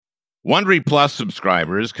Wondery Plus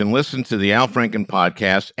subscribers can listen to the Al Franken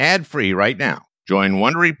podcast ad-free right now. Join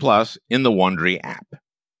Wondery Plus in the Wondery app.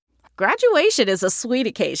 Graduation is a sweet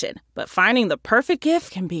occasion, but finding the perfect gift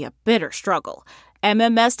can be a bitter struggle.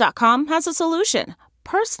 MMS.com has a solution.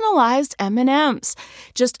 Personalized M&Ms.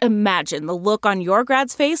 Just imagine the look on your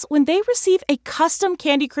grad's face when they receive a custom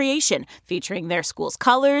candy creation featuring their school's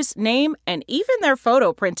colors, name, and even their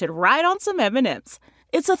photo printed right on some M&Ms.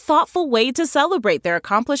 It's a thoughtful way to celebrate their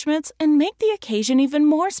accomplishments and make the occasion even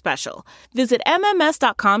more special. Visit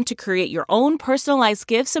MMS.com to create your own personalized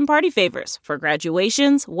gifts and party favors for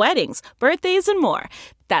graduations, weddings, birthdays, and more.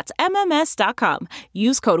 That's MMS.com.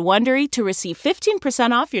 Use code WONDERY to receive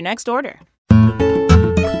 15% off your next order.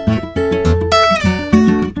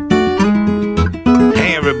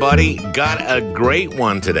 Hey, everybody. Got a great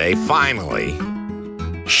one today, finally.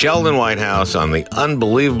 Sheldon Whitehouse on the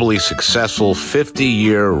unbelievably successful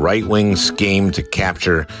 50-year right-wing scheme to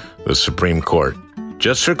capture the Supreme Court.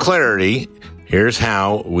 Just for clarity, here's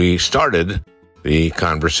how we started the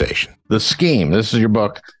conversation. The scheme, this is your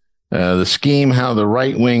book, The Scheme, How the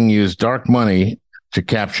Right Wing Used Dark Money to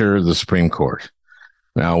Capture the Supreme Court.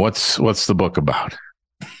 Now, what's the book about?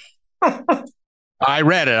 I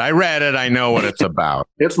read it. I know what it's about.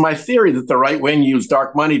 It's my theory that the right wing used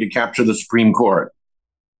dark money to capture the Supreme Court.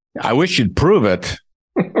 I wish you'd prove it.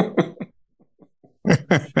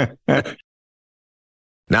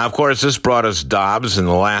 Now, of course, this brought us Dobbs in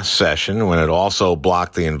the last session when it also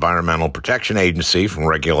blocked the Environmental Protection Agency from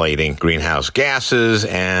regulating greenhouse gases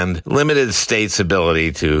and limited states'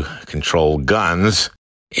 ability to control guns.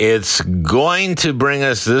 It's going to bring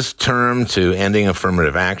us this term to ending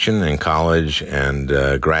affirmative action in college and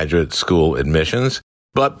graduate school admissions.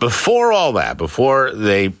 But before all that,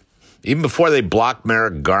 even before they blocked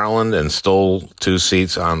Merrick Garland and stole 2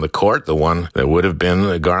 seats on the court, the one that would have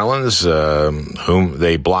been Garland's, whom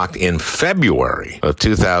they blocked in February of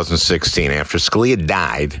 2016 after Scalia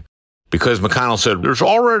died, because McConnell said, there's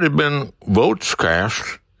already been votes cast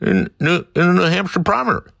in the New Hampshire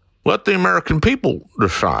primary. Let the American people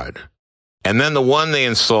decide. And then the one they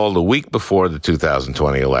installed a week before the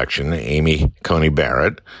 2020 election, Amy Coney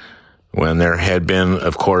Barrett, when there had been,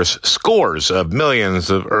 of course, scores of millions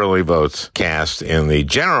of early votes cast in the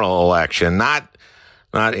general election, not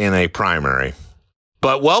in a primary.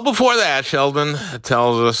 But well before that, Sheldon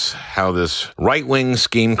tells us how this right-wing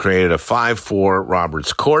scheme created a 5-4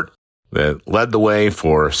 Roberts Court that led the way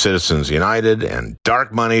for Citizens United and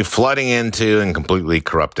dark money flooding into and completely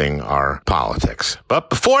corrupting our politics. But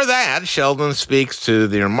before that, Sheldon speaks to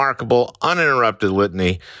the remarkable, uninterrupted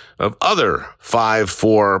litany of other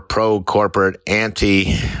 5-4 pro-corporate,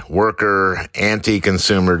 anti-worker,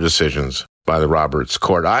 anti-consumer decisions by the Roberts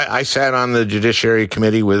Court. I sat on the Judiciary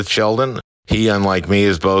Committee with Sheldon. He, unlike me,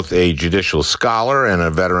 is both a judicial scholar and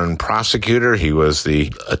a veteran prosecutor. He was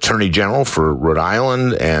the Attorney General for Rhode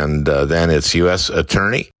Island and then its U.S.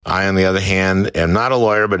 Attorney. I, on the other hand, am not a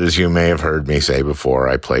lawyer, but as you may have heard me say before,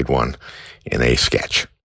 I played one in a sketch.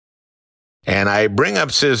 And I bring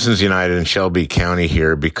up Citizens United in Shelby County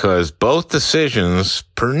here because both decisions,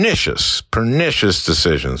 pernicious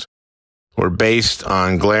decisions, were based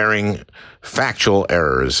on glaring factual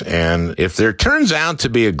errors. And if there turns out to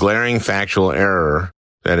be a glaring factual error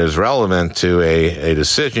that is relevant to a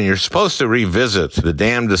decision, you're supposed to revisit the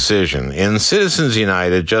damn decision. In Citizens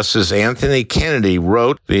United, Justice Anthony Kennedy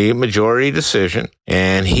wrote the majority decision,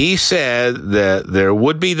 and he said that there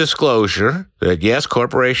would be disclosure that, yes,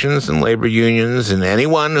 corporations and labor unions and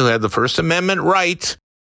anyone who had the First Amendment right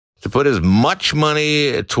to put as much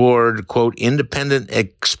money toward, quote, independent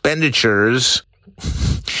expenditures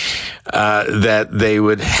that they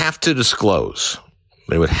would have to disclose.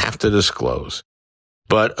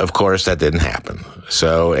 But, of course, that didn't happen.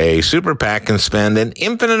 So a super PAC can spend an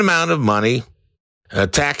infinite amount of money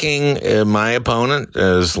attacking my opponent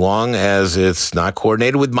as long as it's not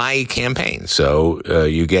coordinated with my campaign. So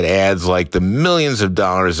you get ads like the millions of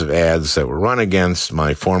dollars of ads that were run against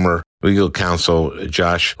my former legal counsel,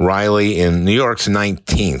 Josh Riley, in New York's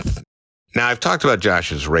 19th. Now, I've talked about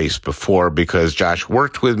Josh's race before because Josh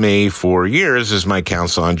worked with me for years as my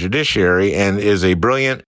counsel on judiciary and is a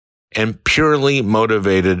brilliant and purely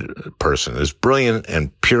motivated person, as brilliant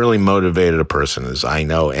and purely motivated a person as I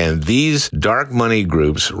know. And these dark money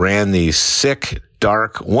groups ran these sick,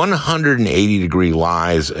 dark, 180-degree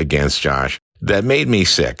lies against Josh that made me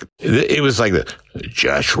sick. It was like the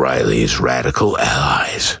Josh Riley's radical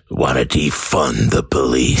allies want to defund the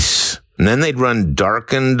police. And then they'd run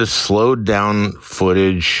darkened, slowed down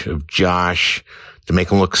footage of Josh to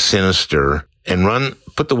make him look sinister and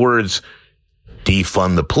put the words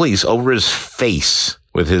defund the police over his face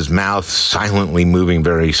with his mouth silently moving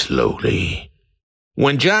very slowly.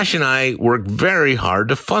 When Josh and I worked very hard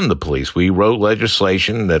to fund the police, we wrote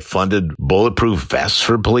legislation that funded bulletproof vests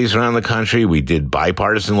for police around the country. We did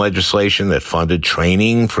bipartisan legislation that funded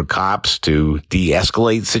training for cops to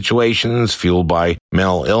de-escalate situations fueled by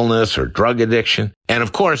mental illness or drug addiction. And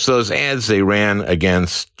of course, those ads they ran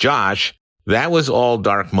against Josh, that was all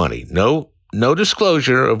dark money. No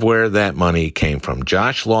disclosure of where that money came from.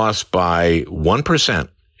 Josh lost by 1%.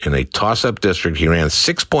 In a toss-up district, he ran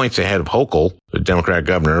 6 points ahead of Hochul, the Democrat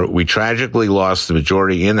governor. We tragically lost the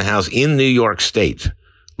majority in the House in New York State,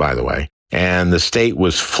 by the way. And the state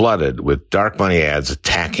was flooded with dark money ads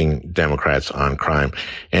attacking Democrats on crime.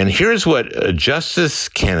 And here's what Justice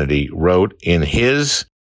Kennedy wrote in his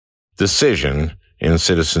decision in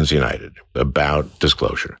Citizens United about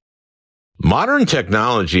disclosure. Modern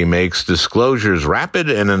technology makes disclosures rapid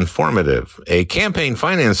and informative. A campaign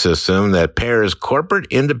finance system that pairs corporate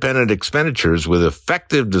independent expenditures with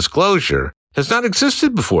effective disclosure has not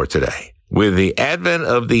existed before today. With the advent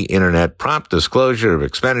of the internet, prompt disclosure of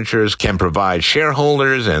expenditures can provide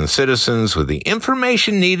shareholders and citizens with the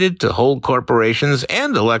information needed to hold corporations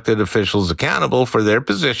and elected officials accountable for their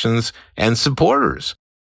positions and supporters.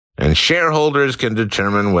 And shareholders can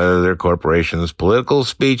determine whether their corporation's political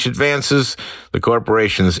speech advances the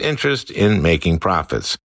corporation's interest in making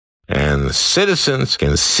profits. And citizens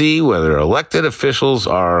can see whether elected officials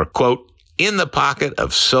are, quote, in the pocket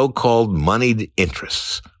of so-called moneyed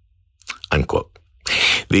interests, unquote.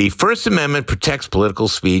 The First Amendment protects political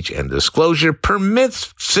speech, and disclosure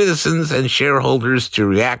permits citizens and shareholders to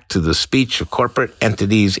react to the speech of corporate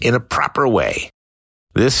entities in a proper way.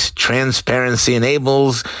 This transparency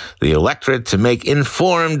enables the electorate to make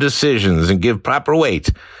informed decisions and give proper weight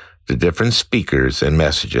to different speakers and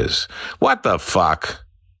messages. What the fuck?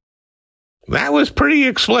 That was pretty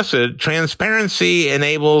explicit. Transparency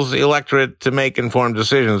enables the electorate to make informed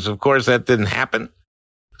decisions. Of course, that didn't happen.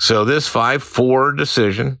 So this 5-4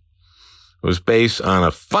 decision was based on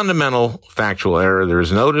a fundamental factual error. There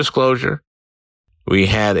is no disclosure. We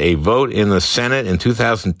had a vote in the Senate in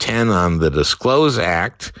 2010 on the Disclose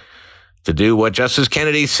Act to do what Justice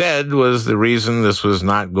Kennedy said was the reason this was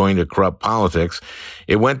not going to corrupt politics.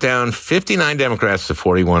 It went down 59 Democrats to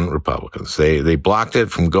 41 Republicans. They blocked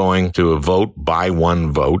it from going to a vote by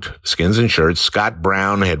one vote, skins and shirts. Scott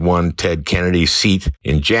Brown had won Ted Kennedy's seat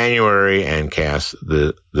in January and cast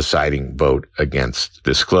the deciding vote against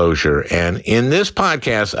disclosure. And in this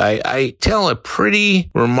podcast, I tell a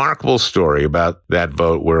pretty remarkable story about that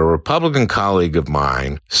vote where a Republican colleague of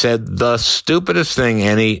mine said the stupidest thing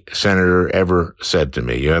any senator ever said to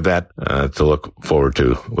me. You have that to look forward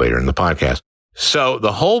to later in the podcast. So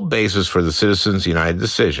the whole basis for the Citizens United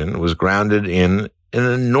decision was grounded in an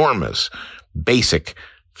enormous, basic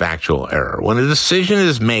factual error. When a decision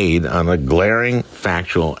is made on a glaring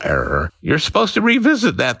factual error, you're supposed to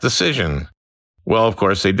revisit that decision. Well, of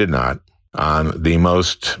course, they did not on the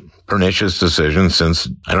most pernicious decision since,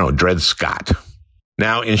 Dred Scott.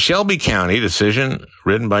 Now, in Shelby County, decision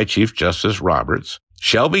written by Chief Justice Roberts,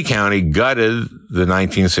 Shelby County gutted the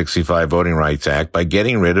 1965 Voting Rights Act by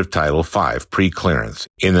getting rid of Title V, pre-clearance.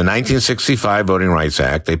 In the 1965 Voting Rights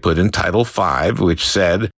Act, they put in Title V, which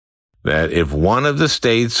said that if one of the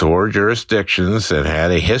states or jurisdictions that had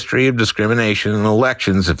a history of discrimination in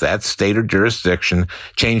elections, if that state or jurisdiction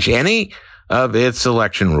changed any of its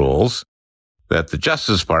election rules, that the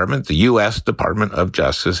Justice Department, the U.S. Department of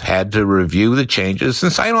Justice, had to review the changes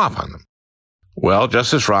and sign off on them. Well,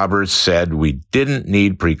 Justice Roberts said we didn't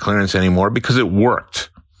need preclearance anymore because it worked.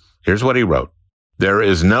 Here's what he wrote. There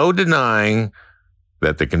is no denying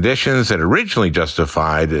that the conditions that originally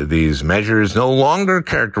justified these measures no longer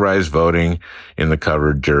characterize voting in the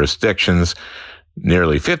covered jurisdictions.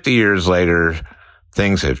 Nearly 50 years later,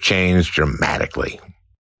 things have changed dramatically.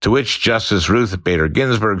 To which Justice Ruth Bader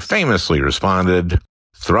Ginsburg famously responded,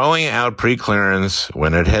 throwing out preclearance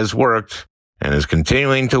when it has worked and is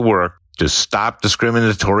continuing to work to stop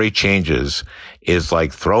discriminatory changes is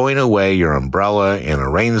like throwing away your umbrella in a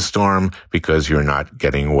rainstorm because you're not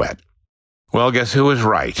getting wet. Well, guess who was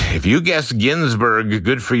right? If you guessed Ginsburg,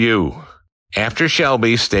 good for you. After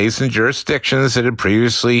Shelby, states and jurisdictions that had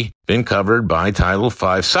previously been covered by Title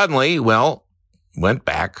V suddenly, went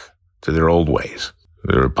back to their old ways.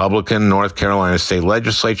 The Republican North Carolina state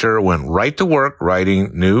legislature went right to work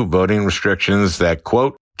writing new voting restrictions that,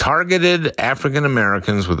 quote, targeted African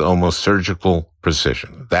Americans with almost surgical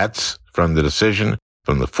precision. That's from the decision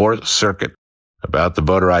from the Fourth Circuit about the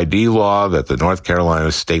voter ID law that the North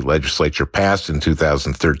Carolina state legislature passed in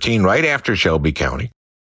 2013, right after Shelby County,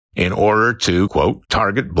 in order to, quote,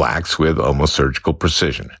 target blacks with almost surgical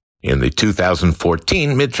precision. in the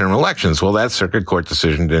 2014 midterm elections. Well, that circuit court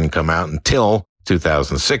decision didn't come out until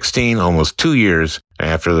 2016, almost 2 years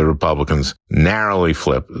after the Republicans narrowly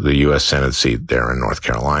flipped the U.S. Senate seat there in North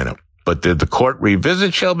Carolina. But did the court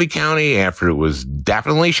revisit Shelby County after it was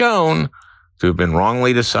definitely shown to have been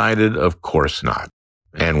wrongly decided? Of course not.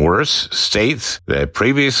 And worse, states that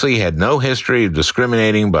previously had no history of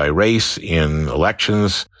discriminating by race in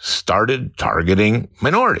elections started targeting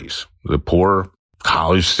minorities, the poor,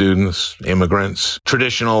 college students, immigrants,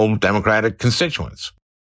 traditional Democratic constituents.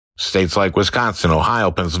 States like Wisconsin,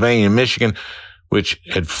 Ohio, Pennsylvania, and Michigan, which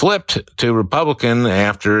had flipped to Republican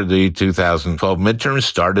after the 2012 midterms,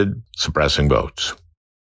 started suppressing votes.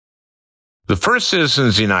 The first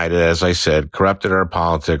Citizens United, as I said, corrupted our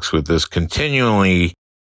politics with this continually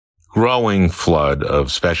growing flood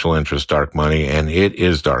of special interest dark money, and it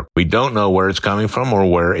is dark. We don't know where it's coming from or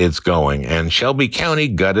where it's going, and Shelby County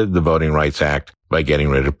gutted the Voting Rights Act by getting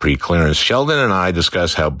rid of pre-clearance. Sheldon and I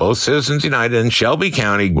discuss how both Citizens United and Shelby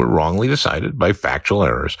County were wrongly decided by factual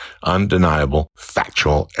errors, undeniable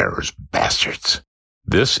factual errors, bastards.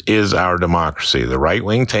 This is our democracy. The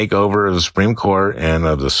right-wing takeover of the Supreme Court and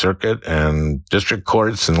of the circuit and district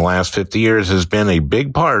courts in the last 50 years has been a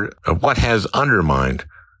big part of what has undermined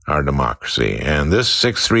our democracy. And this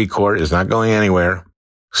 6-3 court is not going anywhere.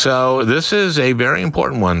 So this is a very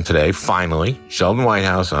important one today. Finally, Sheldon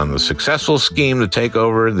Whitehouse on the successful scheme to take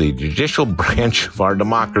over the judicial branch of our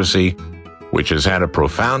democracy, which has had a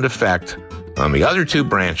profound effect on the other two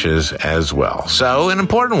branches as well. So an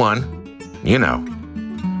important one, you know,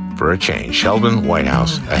 for a change. Sheldon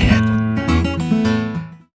Whitehouse ahead.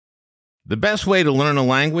 The best way to learn a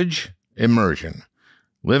language? Immersion.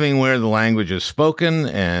 Living where the language is spoken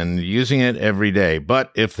and using it every day.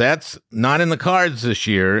 But if that's not in the cards this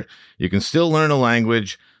year, you can still learn a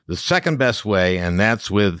language the second best way, and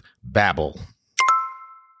that's with Babbel.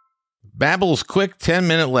 Babbel's quick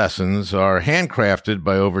 10-minute lessons are handcrafted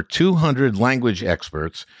by over 200 language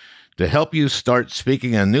experts to help you start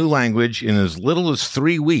speaking a new language in as little as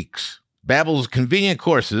 3 weeks. Babbel's convenient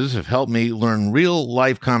courses have helped me learn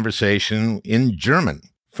real-life conversation in German.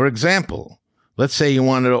 For example, let's say you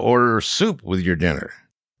wanted to order soup with your dinner.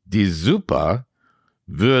 Die Suppe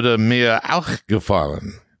würde mir auch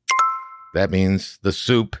gefallen. That means the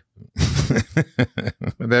soup.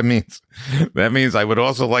 That means I would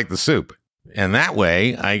also like the soup. And that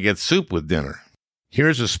way, I get soup with dinner.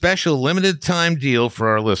 Here's a special limited time deal for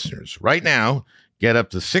our listeners. Right now, get up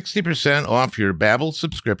to 60% off your Babbel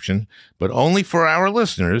subscription, but only for our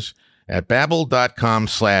listeners at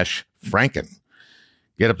babbel.com/Franken.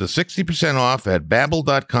 Get up to 60% off at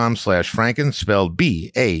babbel.com/Franken, spelled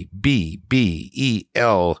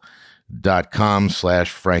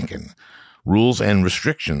BABBEL.com/Franken. Rules and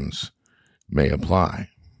restrictions may apply.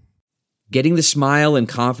 Getting the smile and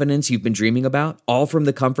confidence you've been dreaming about, all from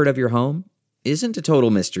the comfort of your home, isn't a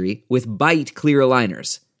total mystery with Byte clear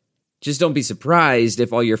aligners. Just don't be surprised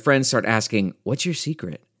if all your friends start asking, "What's your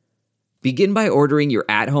secret?" Begin by ordering your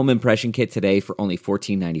at-home impression kit today for only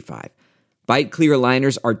 $14.95. Byte clear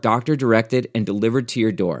aligners are doctor-directed and delivered to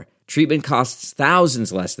your door. Treatment costs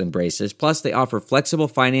thousands less than braces, plus they offer flexible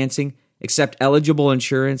financing, accept eligible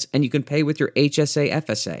insurance, and you can pay with your HSA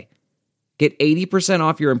FSA. Get 80%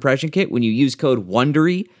 off your impression kit when you use code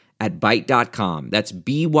WONDERY at Byte.com. That's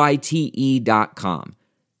BYTE.com.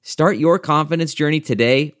 Start your confidence journey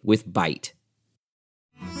today with Byte.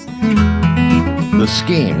 The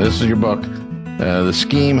Scheme. This is your book. The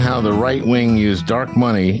Scheme, How the Right Wing Used Dark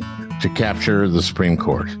Money to Capture the Supreme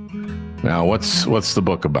Court. Now, what's the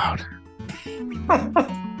book about?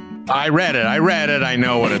 I read it. I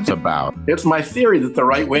know what it's about. It's my theory that the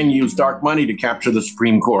right wing used dark money to capture the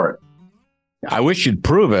Supreme Court. I wish you'd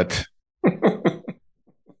prove it.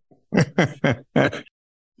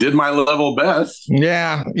 Did my level best.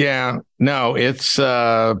 Yeah. No, it's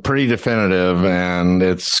pretty definitive, and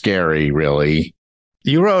it's scary, really.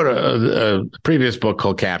 You wrote a previous book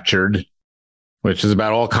called Captured, which is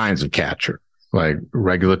about all kinds of capture, like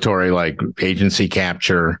regulatory, like agency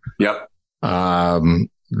capture. Yep.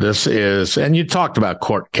 This is, and you talked about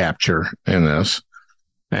court capture in this,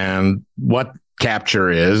 and what capture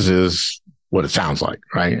is what it sounds like,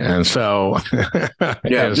 right? And so,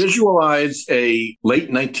 visualize a late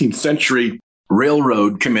 19th century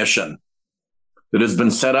railroad commission that has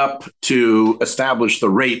been set up to establish the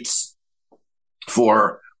rates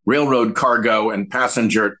for railroad cargo and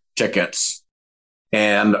passenger tickets.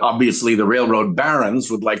 And obviously the railroad barons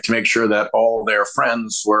would like to make sure that all their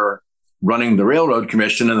friends were running the railroad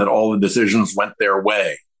commission and that all the decisions went their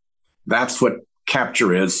way. That's what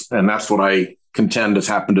capture is. And that's what I contend has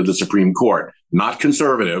happened to the Supreme Court. Not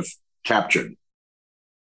conservative, captured.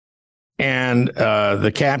 And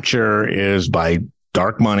the capture is by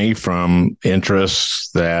dark money from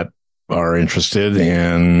interests that are interested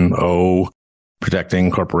in, protecting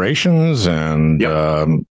corporations and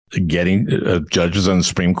getting judges on the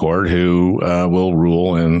Supreme Court who will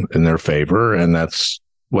rule in their favor. And that's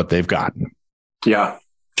what they've gotten. Yeah.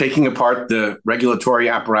 Taking apart the regulatory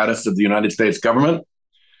apparatus of the United States government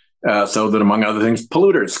so that, among other things,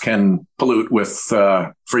 polluters can pollute with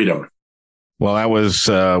freedom. Well, that was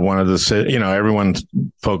one of the, everyone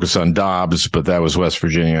focused on Dobbs, but that was West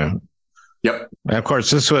Virginia. Yep. And of course,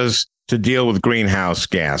 this was to deal with greenhouse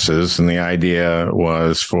gases. And the idea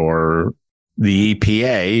was for the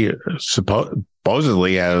EPA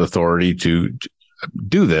supposedly had authority to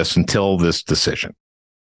do this until this decision.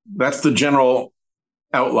 That's the general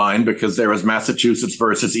outline, because there was Massachusetts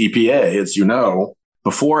versus EPA, as you know,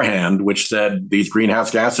 beforehand, which said these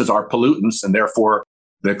greenhouse gases are pollutants, and therefore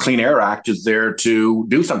the Clean Air Act is there to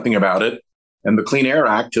do something about it. And the Clean Air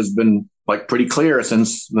Act has been pretty clear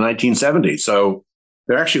since the 1970s. So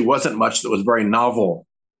there actually wasn't much that was very novel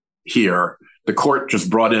here. The court just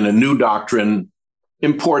brought in a new doctrine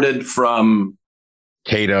imported from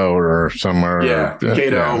Cato or somewhere. Yeah,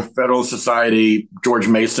 Cato, Federalist Society, George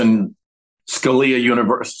Mason,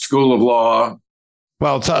 Scalia School of Law.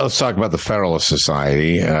 Well, let's talk about the Federalist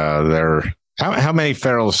Society. How many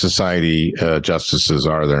Federalist Society justices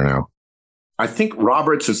are there now? I think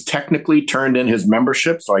Roberts has technically turned in his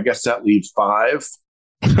membership, so I guess that leaves 5.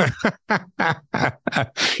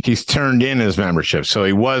 He's turned in his membership, so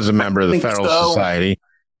he was a member of the Federalist Society.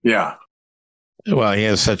 Yeah. Well, he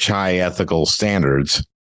has such high ethical standards.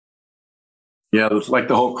 Yeah, it's like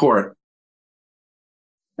the whole court.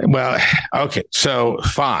 Well, okay, so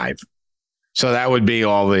 5. So that would be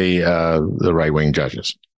all the right-wing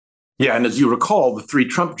judges. Yeah, and as you recall, the 3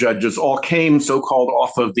 Trump judges all came so-called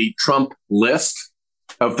off of the Trump list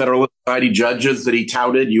of Federalist Society judges that he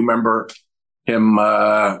touted. You remember him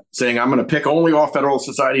saying, I'm going to pick only all Federalist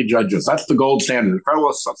Society judges. That's the gold standard. The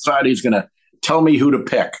Federalist Society is going to tell me who to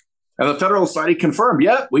pick. And the Federalist Society confirmed,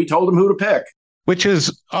 we told him who to pick. Which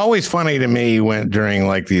is always funny to me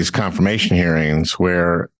during these confirmation hearings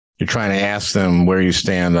where you're trying to ask them where you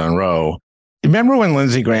stand on Roe. Remember when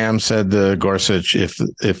Lindsey Graham said to Gorsuch, if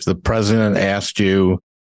the president asked you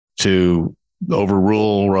to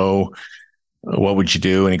overrule Roe, what would you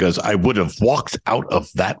do? And he goes, I would have walked out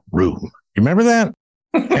of that room. You remember that?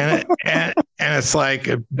 and it's like,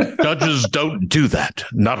 judges don't do that.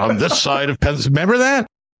 Not on this side of Pennsylvania. Remember that?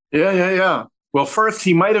 Yeah. Well, first,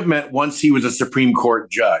 he might have meant once he was a Supreme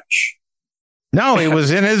Court judge. No, it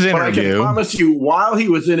was in his interview. But I can promise you, while he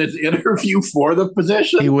was in his interview for the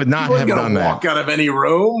position, he would not have done that. Walk out of any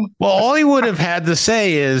room. Well, all he would have had to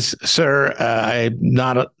say is, "Sir,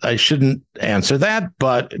 I shouldn't answer that,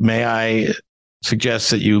 but may I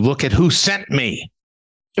suggest that you look at who sent me?"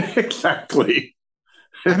 Exactly.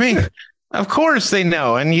 I mean, of course they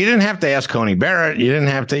know, and you didn't have to ask Coney Barrett. You don't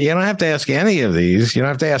have to ask any of these. You don't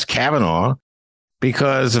have to ask Kavanaugh,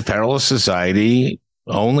 because the Federalist Society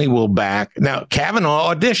only will back. Now,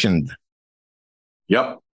 Kavanaugh auditioned.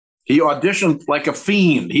 Yep. He auditioned like a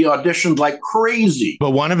fiend. He auditioned like crazy. But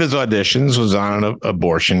one of his auditions was on an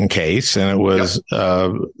abortion case, and it was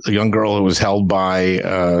a young girl who was held by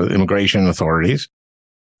immigration authorities,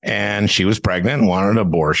 and she was pregnant and wanted an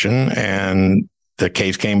abortion, and the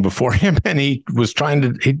case came before him, and he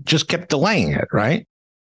just kept delaying it, right?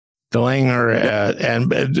 Delaying her,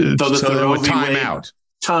 and so there would time out.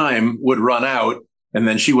 Time would run out, and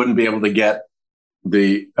then she wouldn't be able to get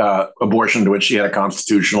the abortion to which she had a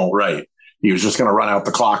constitutional right. He was just going to run out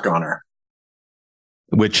the clock on her.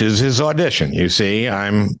 Which is his audition. You see,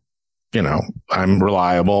 I'm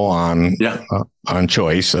reliable on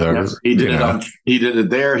choice. Yes, he did it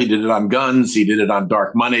there. He did it on guns. He did it on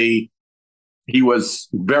dark money. He was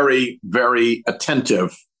very, very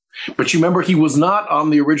attentive. But you remember, he was not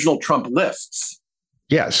on the original Trump lists.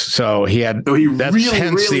 Yes, so he had. So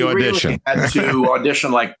hence the audition. Really had to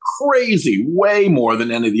audition like crazy, way more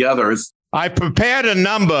than any of the others. I prepared a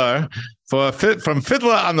number from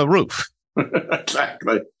Fiddler on the Roof.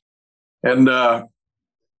 Exactly, and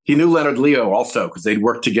he knew Leonard Leo also, because they'd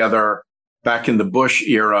worked together back in the Bush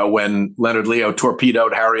era when Leonard Leo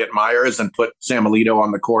torpedoed Harriet Miers and put Sam Alito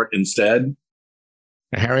on the court instead.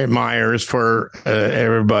 Harriet Miers, for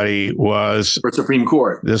everybody, was for Supreme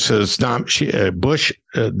Court. This is Bush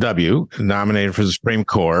W. nominated for the Supreme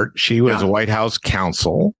Court. She was a White House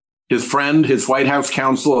counsel. His friend, his White House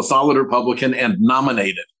counsel, a solid Republican, and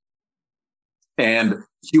nominated. And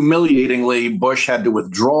humiliatingly, Bush had to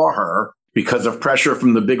withdraw her because of pressure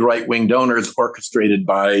from the big right-wing donors, orchestrated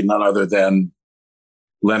by none other than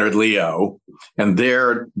Leonard Leo. And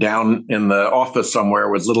there, down in the office somewhere,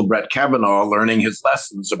 was little Brett Kavanaugh learning his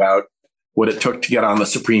lessons about what it took to get on the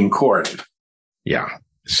Supreme Court. Yeah.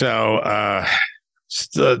 So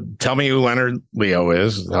tell me who Leonard Leo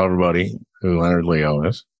is. Tell everybody who Leonard Leo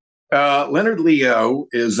is. Leonard Leo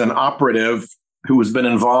is an operative who has been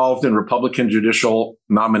involved in Republican judicial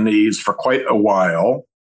nominees for quite a while.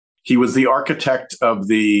 He was the architect of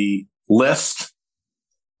the list.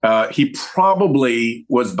 He probably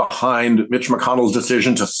was behind Mitch McConnell's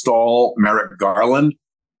decision to stall Merrick Garland.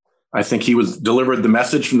 I think he delivered the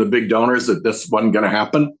message from the big donors that this wasn't going to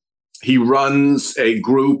happen. He runs a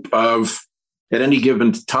group of, at any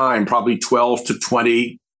given time, probably 12 to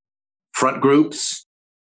 20 front groups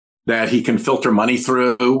that he can filter money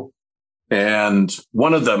through. And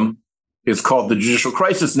one of them is called the Judicial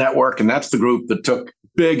Crisis Network. And that's the group that took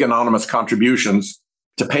big anonymous contributions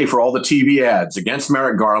to pay for all the TV ads against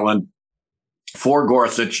Merrick Garland, for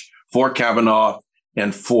Gorsuch, for Kavanaugh,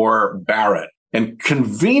 and for Barrett. And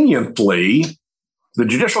conveniently, the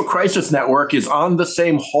Judicial Crisis Network is on the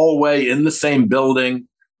same hallway in the same building,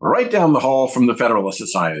 right down the hall from the Federalist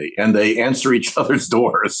Society. And they answer each other's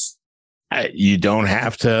doors. You don't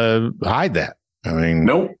have to hide that. I mean,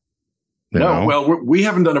 nope. No. Well, we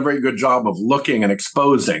haven't done a very good job of looking and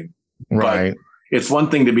exposing. Right. It's one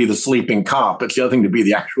thing to be the sleeping cop. It's the other thing to be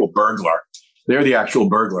the actual burglar. They're the actual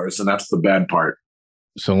burglars, and that's the bad part.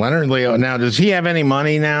 So Leonard Leo, now, does he have any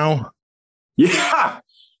money now? Yeah.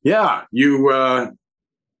 You,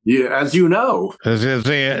 as you know.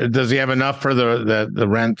 Does he have enough for the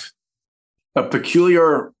rent? A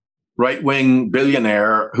peculiar right-wing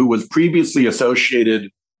billionaire who was previously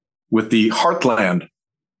associated with the Heartland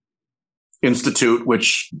Institute,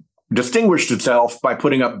 which distinguished itself by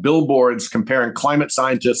putting up billboards comparing climate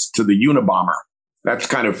scientists to the Unabomber. That's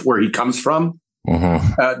kind of where he comes from.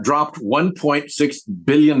 Dropped $1.6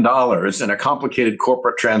 billion in a complicated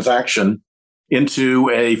corporate transaction into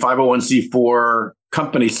a 501c4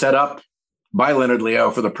 company set up by Leonard Leo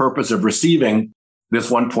for the purpose of receiving this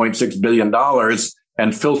 $1.6 billion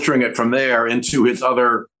and filtering it from there into his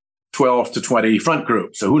other 12 to 20 front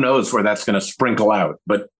groups. So who knows where that's going to sprinkle out.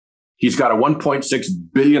 But he's got a $1.6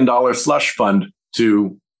 billion slush fund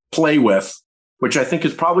to play with, which I think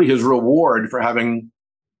is probably his reward for having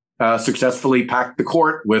successfully packed the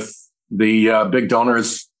court with the big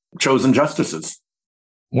donors' chosen justices.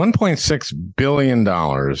 $1.6 billion.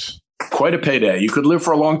 Quite a payday. You could live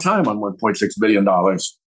for a long time on $1.6 billion,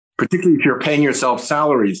 particularly if you're paying yourself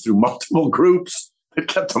salaries through multiple groups that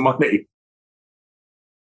get the money.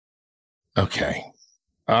 Okay.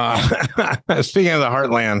 Speaking of the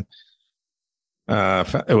Heartland,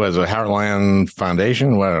 it was a Heartland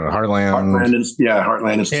Foundation. What Heartland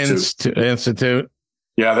Institute.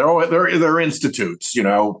 Yeah, they're institutes. You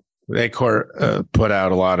know, they put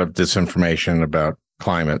out a lot of disinformation about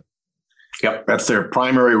climate. Yep, that's their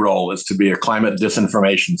primary role, is to be a climate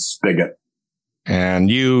disinformation spigot. And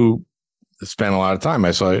you spent a lot of time.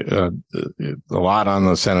 I saw a lot on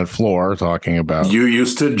the Senate floor talking about. You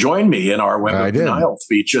used to join me in our Web of Denial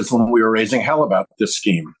speeches when we were raising hell about this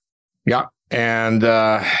scheme. Yeah. And,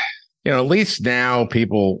 at least now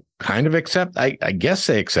people kind of accept, I guess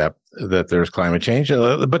they accept that there's climate change.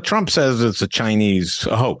 But Trump says it's a Chinese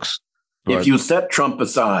hoax. If you set Trump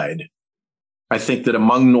aside, I think that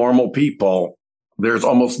among normal people, there's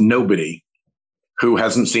almost nobody who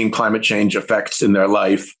hasn't seen climate change effects in their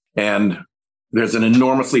life. And there's an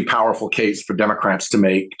enormously powerful case for Democrats to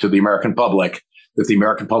make to the American public that the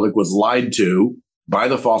American public was lied to by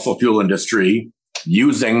the fossil fuel industry,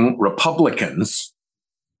 using Republicans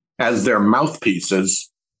as their mouthpieces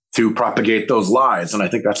to propagate those lies. And I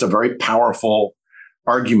think that's a very powerful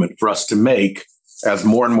argument for us to make as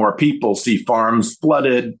more and more people see farms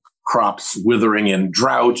flooded, crops withering in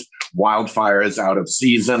drought, wildfires out of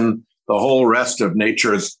season, the whole rest of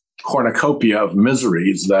nature's cornucopia of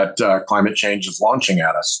miseries that climate change is launching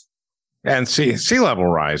at us. And sea level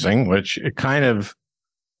rising, which it kind of,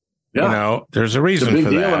 there's a reason for that. It's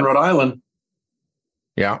a big deal in Rhode Island.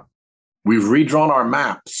 Yeah. We've redrawn our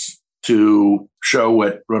maps to show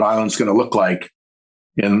what Rhode Island's going to look like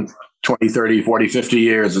in 20, 30, 40, 50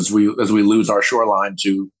 years as we lose our shoreline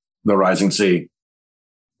to the rising sea.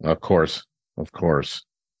 Of course.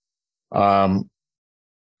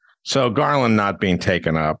 So Garland not being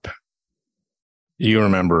taken up, you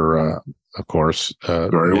remember, of course,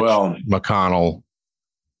 very well, McConnell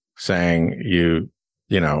saying,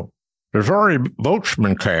 there's already votes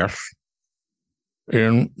been cast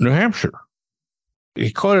in New Hampshire.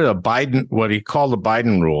 He quoted what he called the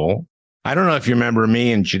Biden rule. I don't know if you remember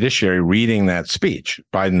me in Judiciary reading that speech,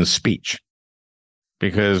 Biden's speech.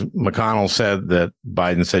 because McConnell said that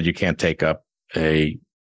Biden said you can't take up and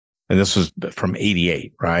this was from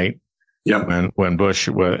 88, right? Yeah. When Bush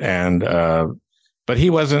was, but he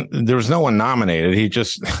wasn't, there was no one nominated. He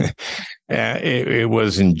just, it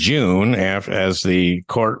was in June as the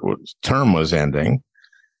court term was ending.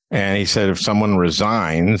 And he said, if someone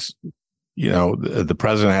resigns, the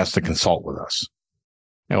president has to consult with us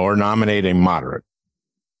or nominate a moderate.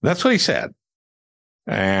 That's what he said.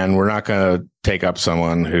 And we're not going to take up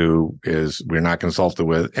someone we're not consulted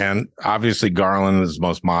with. And obviously Garland is the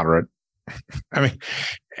most moderate. I mean,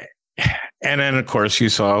 and then of course you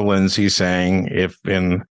saw Lindsey saying if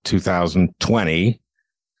in 2020,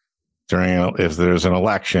 if there's an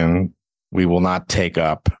election, we will not take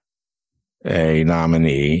up a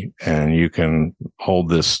nominee, and you can hold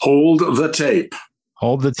the tape.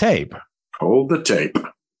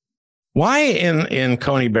 Why in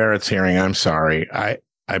Coney Barrett's hearing, I'm sorry, I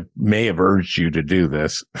may have urged you to do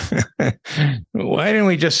this. Why didn't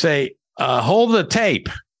we just say, hold the tape?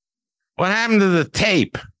 What happened to the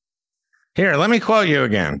tape? Here, let me quote you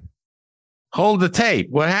again. Hold the tape.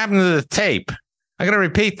 What happened to the tape? I'm going to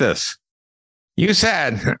repeat this. You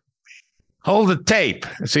said, hold the tape.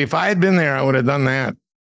 See, if I had been there, I would have done that.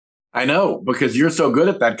 I know, because you're so good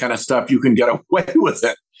at that kind of stuff, you can get away with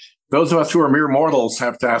it. Those of us who are mere mortals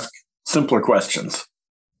have to ask simpler questions.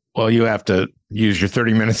 Well, you have to use your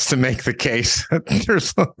 30 minutes to make the case.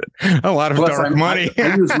 There's a lot of dark money.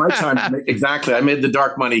 I used my time. Exactly. I made the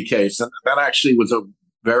dark money case. And that actually was a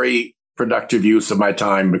very productive use of my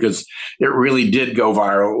time because it really did go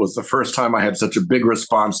viral. It was the first time I had such a big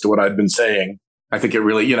response to what I'd been saying. I think it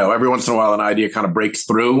really, every once in a while, an idea kind of breaks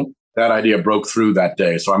through. That idea broke through that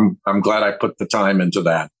day. So I'm glad I put the time into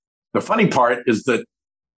that. The funny part is that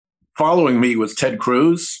following me was Ted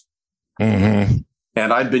Cruz. Mm-hmm.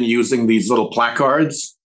 And I'd been using these little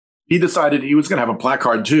placards. He decided he was going to have a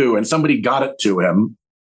placard too. And somebody got it to him.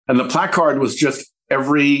 And the placard was just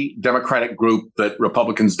every Democratic group that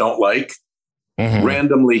Republicans don't like, mm-hmm.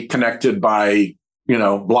 randomly connected by,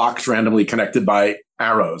 blocks randomly connected by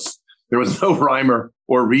arrows. There was no rhyme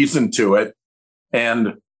or reason to it.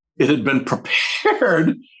 And it had been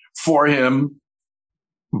prepared for him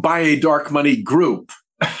by a dark money group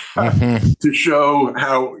mm-hmm. to show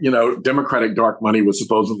how, Democratic dark money was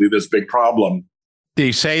supposedly this big problem. Did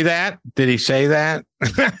he say that? No,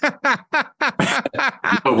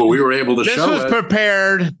 but we were able to show it. This was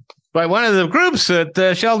prepared by one of the groups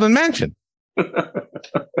that Sheldon mentioned.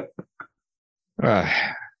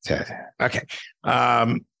 Okay.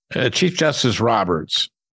 Chief Justice Roberts.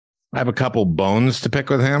 I have a couple bones to pick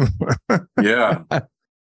with him. Yeah.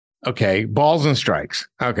 Okay. Balls and strikes.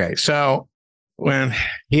 Okay. So when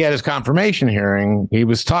he had his confirmation hearing, he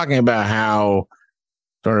was talking about how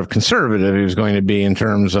sort of conservative he was going to be in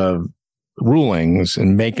terms of rulings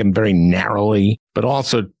and make them very narrowly, but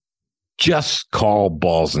also just call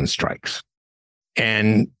balls and strikes.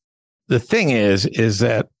 And the thing is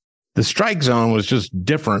that the strike zone was just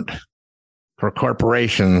different for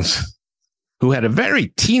corporations who had a very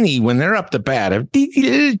teeny, when they're up to bat, a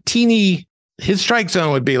teeny, his strike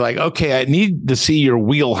zone would be like, okay, I need to see your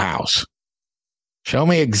wheelhouse. Show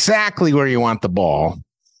me exactly where you want the ball,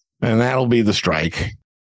 and that'll be the strike.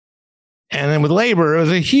 And then with labor, it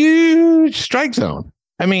was a huge strike zone.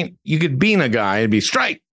 I mean, you could bean a guy, it'd be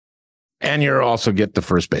strike. And you're also get to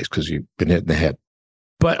first base because you've been hit in the head.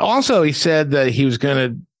 But also he said that he was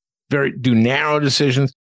going to do narrow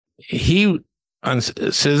decisions. On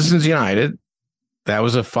Citizens United, that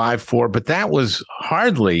was a 5-4, but that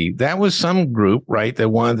was some group, right, that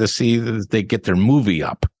wanted to see that they get their movie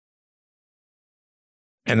up.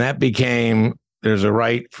 And that became, there's a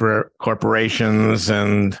right for corporations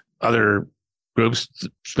and other groups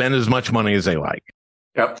to spend as much money as they like.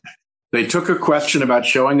 Yep. They took a question about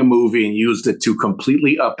showing a movie and used it to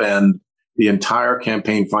completely upend the entire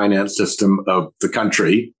campaign finance system of the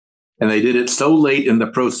country. And they did it so late in the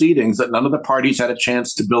proceedings that none of the parties had a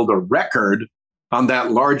chance to build a record on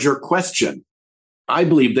that larger question. I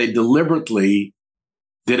believe they deliberately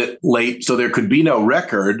did it late so there could be no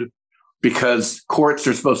record, because courts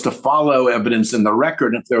are supposed to follow evidence in the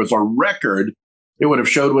record. If there was a record, it would have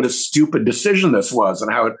showed what a stupid decision this was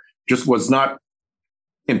and how it just was not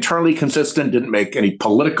internally consistent, didn't make any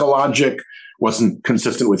political logic, wasn't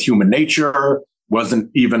consistent with human nature, wasn't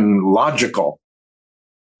even logical.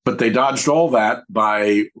 But they dodged all that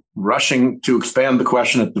by rushing to expand the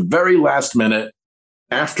question at the very last minute,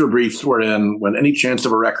 after briefs were in, when any chance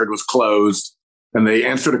of a record was closed, and they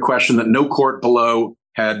answered a question that no court below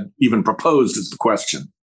had even proposed as the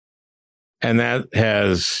question. And that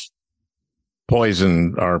has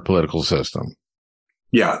poisoned our political system.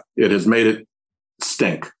 Yeah, it has made it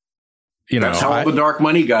stink. That's how all the dark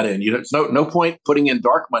money got in. It's no point putting in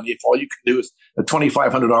dark money if all you can do is a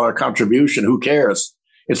 $2,500 contribution. Who cares?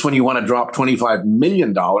 It's when you want to drop $25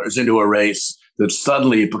 million into a race that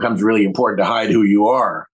suddenly it becomes really important to hide who you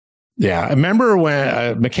are. Yeah. I remember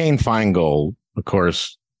when McCain-Feingold, of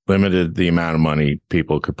course, limited the amount of money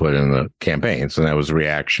people could put in the campaigns. And that was a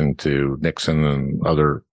reaction to Nixon and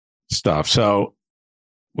other stuff. So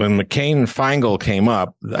when McCain-Feingold came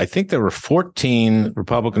up, I think there were 14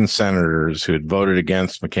 Republican senators who had voted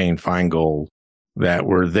against McCain-Feingold that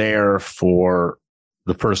were there for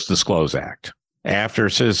the First Disclose Act after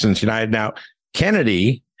Citizens United. Now,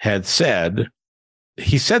 Kennedy had said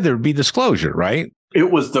there would be disclosure, right? It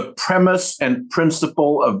was the premise and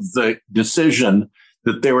principle of the decision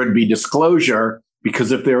that there would be disclosure,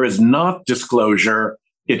 because if there is not disclosure,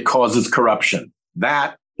 it causes corruption.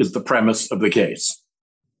 That is the premise of the case.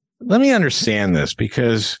 Let me understand this,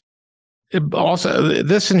 because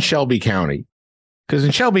this in Shelby County, because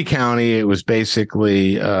in Shelby County, it was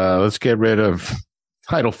basically, let's get rid of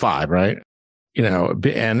Title V, right?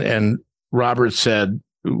 And Roberts said,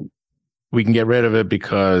 we can get rid of it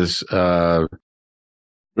because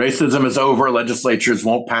racism is over. Legislatures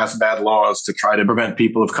won't pass bad laws to try to prevent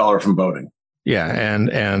people of color from voting. Yeah.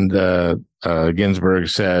 And Ginsburg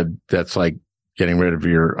said, that's like getting rid of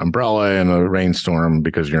your umbrella in a rainstorm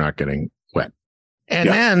because you're not getting wet.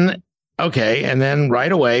 And then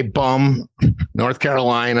right away, North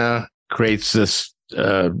Carolina creates this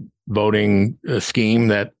voting scheme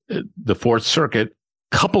that the Fourth Circuit,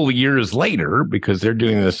 a couple of years later, because they're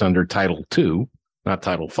doing this under Title II, not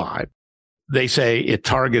Title V, they say it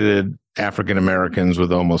targeted African Americans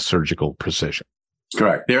with almost surgical precision.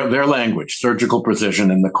 Correct. Their language, surgical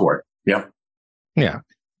precision in the court. Yep. Yeah.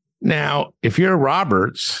 Now, if you're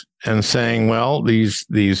Roberts and saying, well, these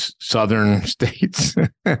southern states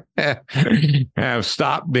have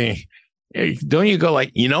stopped being, don't you go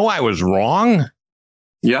like, I was wrong?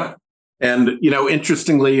 Yeah. And,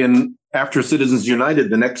 interestingly, after Citizens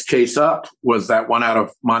United, the next case up was that one out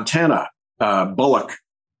of Montana, Bullock.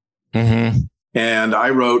 Mm-hmm. And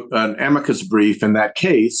I wrote an amicus brief in that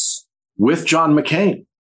case with John McCain.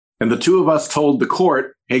 And the two of us told the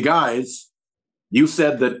court, hey, guys, you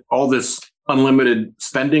said that all this unlimited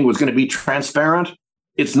spending was going to be transparent.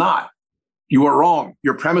 It's not. You are wrong.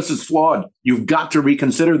 Your premise is flawed. You've got to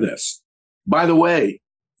reconsider this. By the way,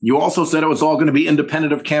 you also said it was all going to be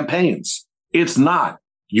independent of campaigns. It's not.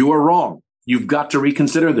 You are wrong. You've got to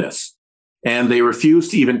reconsider this. And they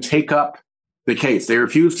refused to even take up the case. They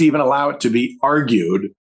refused to even allow it to be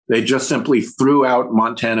argued. They just simply threw out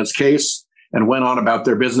Montana's case and went on about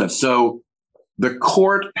their business. So the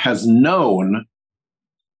court has known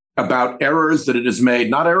about errors that it has made,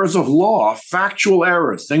 not errors of law, factual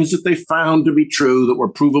errors, things that they found to be true that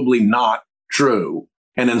were provably not true.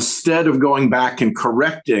 And instead of going back and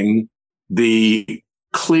correcting the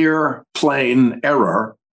clear, plain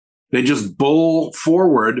error, they just bull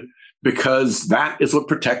forward because that is what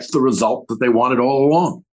protects the result that they wanted all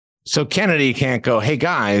along. So Kennedy can't go, hey,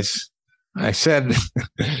 guys, I said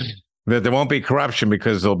that there won't be corruption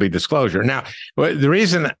because there'll be disclosure. Now, the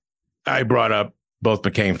reason I brought up both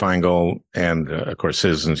McCain-Feingold and, of course,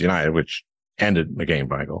 Citizens United, which ended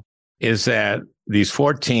McCain-Feingold, is that these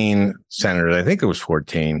 14 senators, I think it was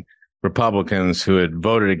 14 Republicans who had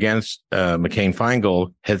voted against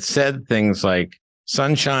McCain-Feingold had said things like,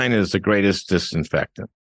 sunshine is the greatest disinfectant.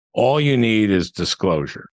 All you need is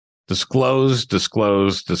disclosure. Disclose,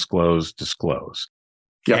 disclose, disclose, disclose.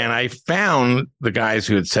 Yep. And I found the guys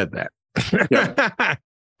who had said that. Yep.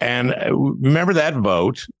 And remember that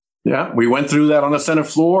vote? Yeah, we went through that on the Senate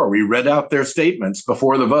floor. We read out their statements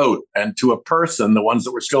before the vote. And to a person, the ones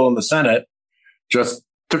that were still in the Senate just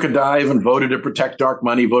took a dive and voted to protect dark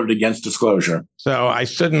money, voted against disclosure. So I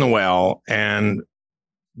stood in the well and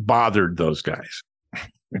bothered those guys.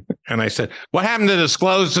 And I said, what happened to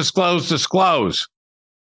disclose, disclose, disclose?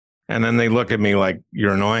 And then they look at me like,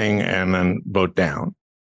 you're annoying, and then vote down.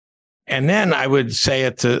 And then I would say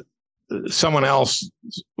it to someone else,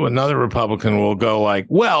 another Republican will go like,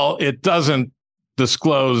 well, it doesn't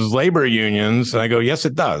disclose labor unions. And I go, yes,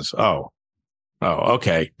 it does. Oh,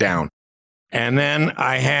 okay, down. And then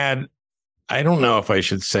I don't know if I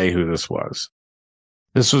should say who this was.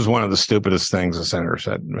 This was one of the stupidest things a senator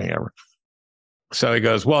said to me ever. So he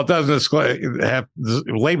goes, well, it doesn't disclose,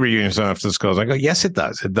 labor unions don't have to disclose. I go, yes, it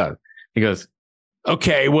does. It does. He goes,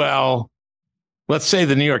 okay, well, let's say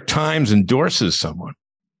the New York Times endorses someone.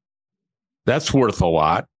 That's worth a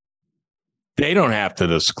lot. They don't have to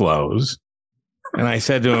disclose. And I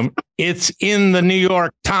said to him, it's in the New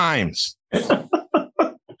York Times.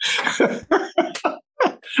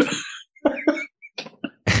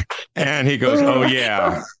 And he goes, oh,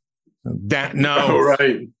 yeah. No. Oh,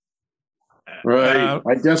 right. Right.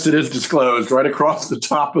 I guess it is disclosed right across the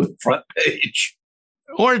top of the front page.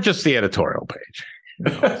 Or just the editorial page.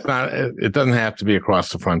 It's not, it doesn't have to be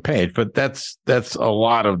across the front page, but that's a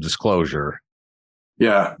lot of disclosure.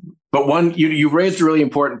 Yeah. But you raised a really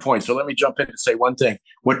important point. So let me jump in and say one thing.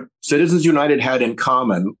 What Citizens United had in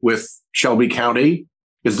common with Shelby County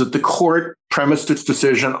is that the court premised its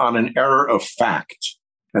decision on an error of fact.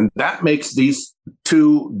 And that makes these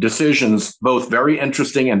two decisions both very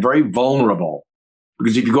interesting and very vulnerable.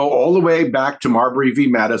 Because if you go all the way back to Marbury v.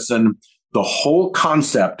 Madison, the whole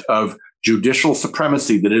concept of judicial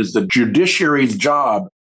supremacy, that it is the judiciary's job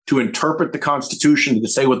to interpret the Constitution to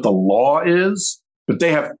say what the law is, but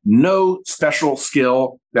they have no special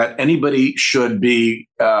skill that anybody should be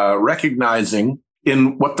recognizing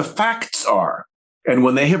in what the facts are. And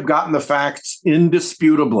when they have gotten the facts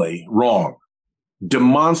indisputably wrong,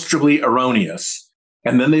 demonstrably erroneous,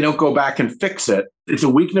 and then they don't go back and fix it, it's a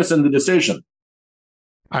weakness in the decision.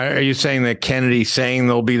 Are you saying that Kennedy saying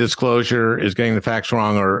there'll be disclosure is getting the facts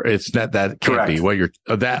wrong, or it's not that can't Correct. be what you're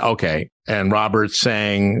that? Okay. And Roberts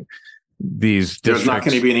saying there's not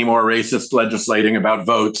going to be any more racist legislating about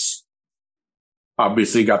votes.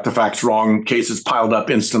 Obviously got the facts wrong. Cases piled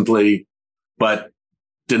up instantly, but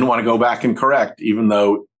didn't want to go back and correct, even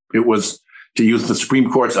though it was, to use the Supreme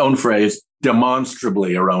Court's own phrase,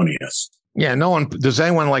 demonstrably erroneous. Yeah. No one, does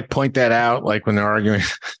anyone point that out? Like when they're arguing,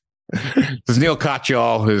 does Neil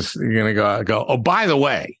Katyal, who's going to go, oh, by the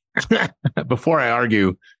way, before I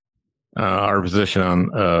argue our position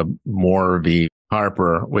on Moore v.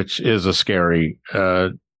 Harper, which is a scary,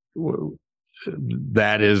 that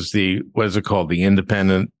is what is it called? The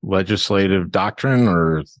independent legislative doctrine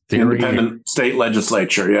or theory? Independent state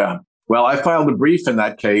legislature, yeah. Well, I filed a brief in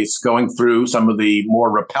that case going through some of the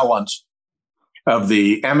more repellent of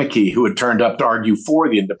the amici who had turned up to argue for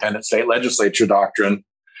the independent state legislature doctrine,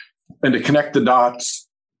 and to connect the dots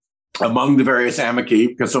among the various amici,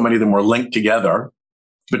 because so many of them were linked together,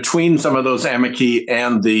 between some of those amici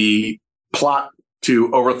and the plot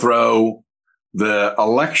to overthrow the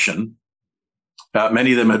election.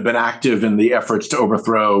 Many of them had been active in the efforts to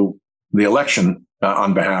overthrow the election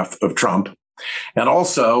on behalf of Trump. And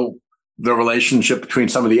also the relationship between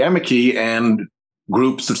some of the amici and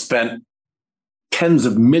groups that spent tens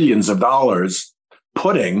of millions of dollars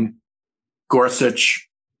putting Gorsuch,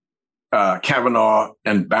 Kavanaugh,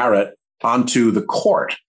 and Barrett onto the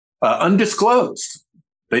court, undisclosed.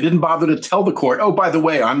 They didn't bother to tell the court, oh, by the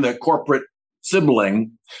way, I'm the corporate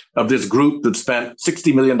sibling of this group that spent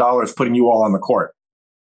 $60 million putting you all on the court.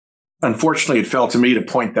 Unfortunately, it fell to me to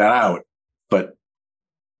point that out, but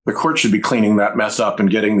the court should be cleaning that mess up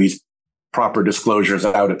and getting these proper disclosures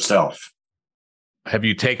out itself. Have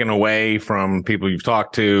you taken away from people you've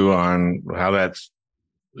talked to on how it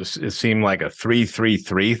seemed like a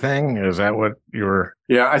 3-3-3 thing? Is that what you're?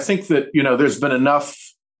 Yeah, I think that, there's been enough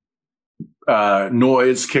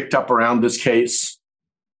noise kicked up around this case.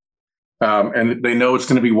 And they know it's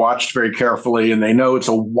going to be watched very carefully, and they know it's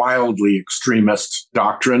a wildly extremist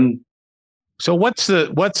doctrine. So what's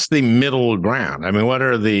the middle ground? I mean, what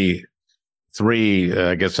are the three?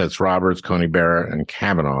 I guess that's Roberts, Coney Barrett, and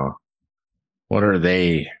Kavanaugh. What are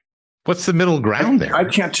they? What's the middle ground there? I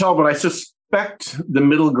can't tell, but I suspect the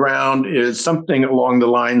middle ground is something along the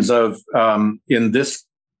lines of, in this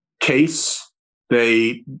case,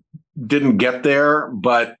 they didn't get there,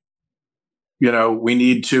 but we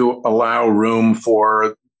need to allow room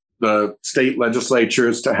for the state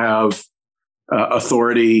legislatures to have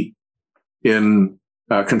authority in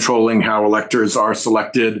controlling how electors are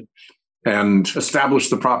selected and establish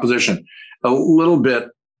the proposition. A little bit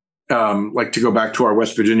like to go back to our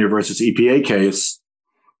West Virginia versus EPA case,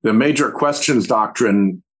 the major questions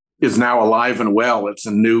doctrine is now alive and well. It's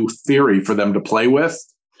a new theory for them to play with.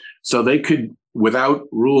 So they could, without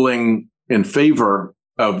ruling in favor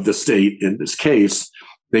of the state in this case,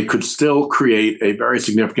 they could still create a very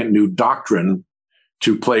significant new doctrine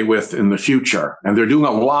to play with in the future. And they're doing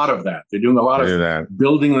a lot of that. They're doing a lot of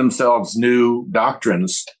building themselves new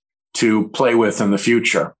doctrines to play with in the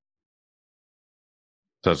future.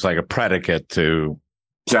 So it's like a predicate to.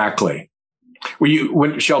 Exactly.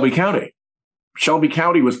 When Shelby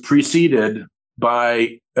County was preceded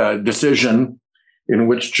by a decision in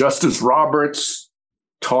which Justice Roberts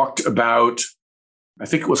talked about, I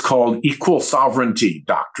think it was called equal sovereignty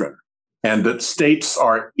doctrine, and that states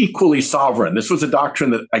are equally sovereign. This was a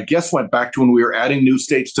doctrine that I guess went back to when we were adding new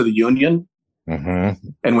states to the Union. Mm-hmm.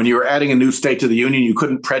 And when you were adding a new state to the Union, you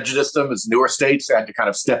couldn't prejudice them as newer states. They had to kind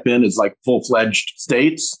of step in as like full-fledged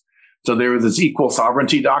states. So there was this equal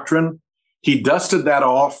sovereignty doctrine. He dusted that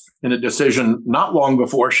off in a decision not long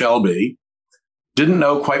before Shelby, didn't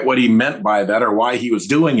know quite what he meant by that or why he was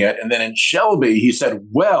doing it. And then in Shelby, he said,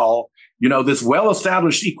 well, this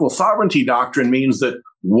well-established equal sovereignty doctrine means that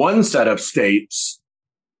one set of states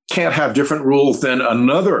can't have different rules than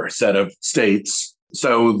another set of states.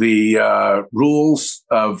 So the rules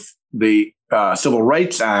of the Civil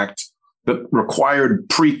Rights Act that required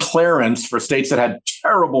pre-clearance for states that had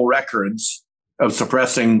terrible records of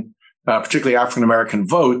suppressing particularly African-American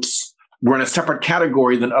votes were in a separate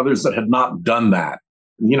category than others that had not done that.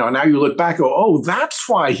 Now you look back, oh, that's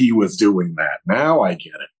why he was doing that. Now I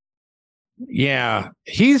get it. Yeah,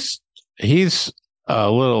 he's a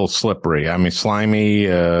little slippery. I mean, slimy.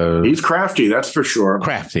 He's crafty, that's for sure.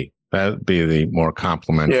 Crafty. That'd be the more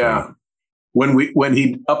complimentary. Yeah. When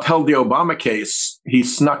he upheld the Obama case, he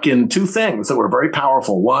snuck in two things that were very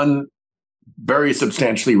powerful. One, very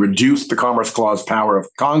substantially reduced the Commerce Clause power of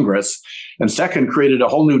Congress. And second, created a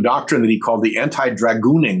whole new doctrine that he called the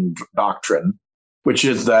anti-dragooning doctrine, which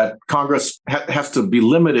is that Congress has to be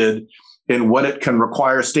limited in what it can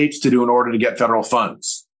require states to do in order to get federal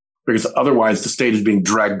funds, because otherwise the state is being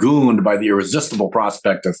dragooned by the irresistible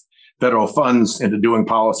prospect of federal funds into doing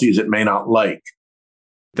policies it may not like.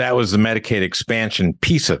 That was the Medicaid expansion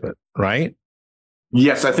piece of it, right?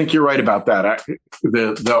 Yes, I think you're right about that.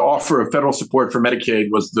 The offer of federal support for Medicaid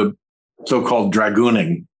was the so-called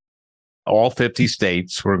dragooning. All 50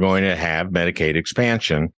 states were going to have Medicaid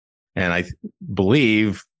expansion. And I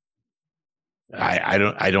believe, I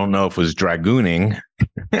don't know if it was dragooning,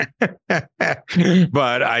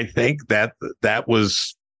 but I think that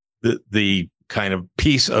was the kind of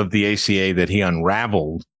piece of the ACA that he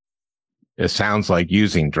unraveled. It sounds like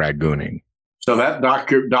using dragooning. So that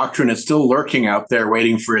doctrine is still lurking out there,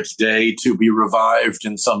 waiting for its day to be revived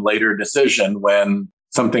in some later decision when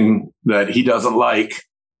something that he doesn't like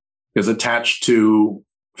is attached to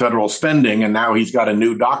federal spending. And now he's got a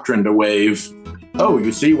new doctrine to wave. Oh,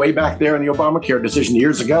 you see, way back there in the Obamacare decision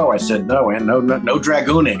years ago, I said no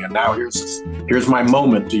dragooning. And now here's my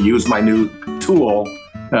moment to use my new tool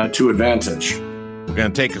to advantage. We're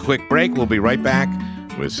going to take a quick break. We'll be right back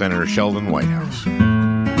with Senator Sheldon Whitehouse.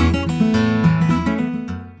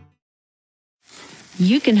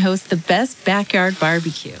 You can host the best backyard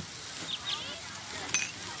barbecue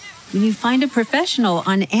when you find a professional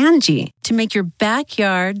on Angie to make your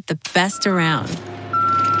backyard the best around.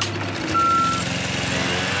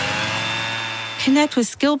 Connect with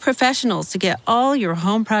skilled professionals to get all your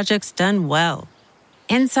home projects done well.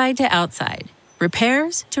 Inside to outside,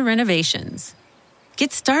 repairs to renovations.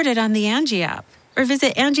 Get started on the Angie app or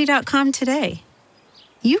visit Angie.com today.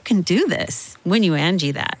 You can do this when you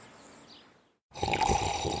Angie that.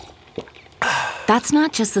 That's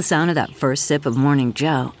not just the sound of that first sip of Morning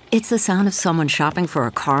Joe. It's the sound of someone shopping for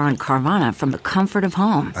a car on Carvana from the comfort of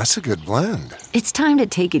home. That's a good blend. It's time to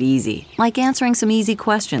take it easy, like answering some easy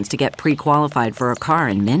questions to get pre-qualified for a car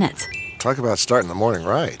in minutes. Talk about starting the morning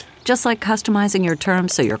right. Just like customizing your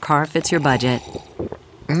terms so your car fits your budget.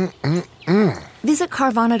 Visit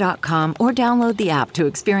Carvana.com or download the app to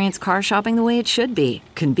experience car shopping the way it should be.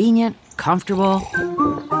 Convenient, comfortable.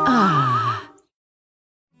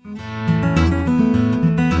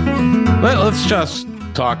 Let's just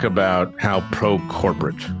talk about how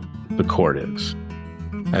pro-corporate the court is.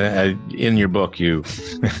 In your book, you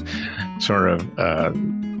sort of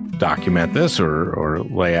document this or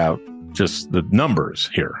lay out just the numbers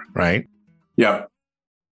here, right? Yeah.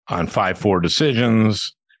 On 5-4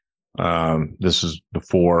 decisions. This is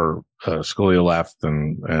before Scalia left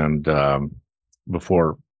and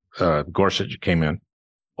before Gorsuch came in.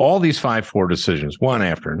 All these 5-4 decisions, one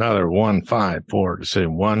after another, 1-5-4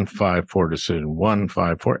 decision, 1-5-4 decision,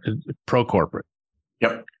 1-5-4, pro-corporate.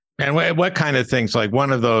 Yep. And what kind of things? Like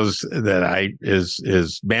one of those that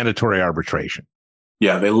is mandatory arbitration.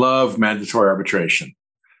 Yeah, they love mandatory arbitration,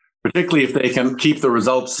 particularly if they can keep the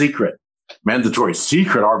results secret. Mandatory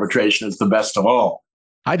secret arbitration is the best of all.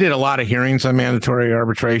 I did a lot of hearings on mandatory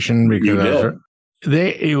arbitration because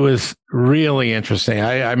it was really interesting.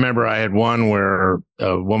 I remember I had one where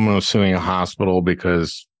a woman was suing a hospital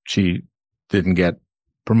because she didn't get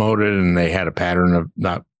promoted and they had a pattern of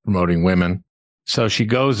not promoting women. So she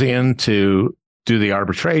goes in to do the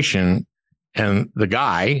arbitration and the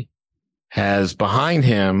guy has behind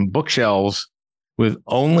him bookshelves with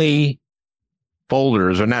only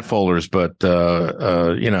folders, or not folders, but,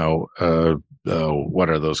 what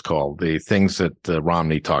are those called? The things that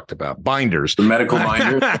Romney talked about, binders. The medical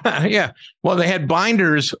binders? Yeah. Well, they had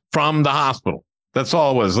binders from the hospital. That's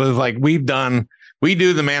all it was. It was like, we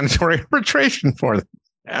do the mandatory arbitration for them.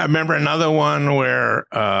 I remember another one where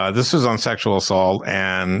this was on sexual assault,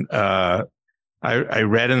 and I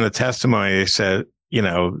read in the testimony, they said,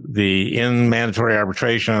 in mandatory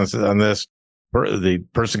arbitration on this, the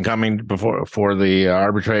person coming for the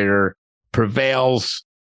arbitrator prevails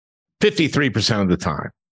 53% of the time.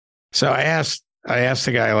 So I asked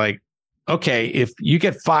the guy, like, okay, if you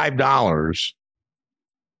get $5,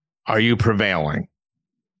 are you prevailing?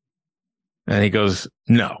 And he goes,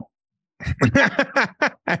 no.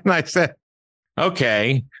 And I said,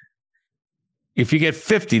 okay, if you get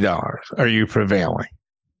 $50, are you prevailing?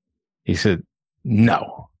 He said,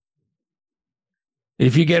 no.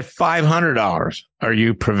 If you get $500, are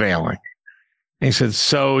you prevailing? And he said,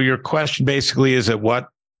 so your question basically is, at what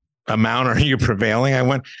amount are you prevailing? I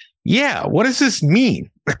went, yeah, what does this mean?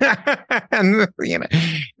 And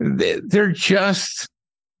they're just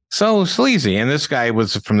so sleazy. And this guy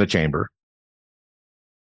was from the chamber.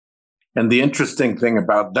 And the interesting thing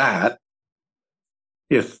about that,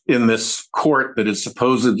 if in this court that is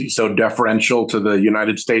supposedly so deferential to the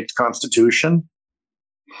United States Constitution,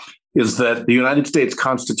 is that the United States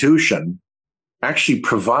Constitution actually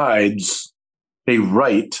provides a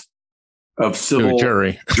right of civil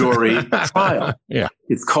jury trial. Yeah.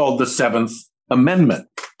 It's called the Seventh Amendment.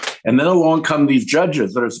 And then along come these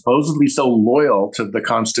judges that are supposedly so loyal to the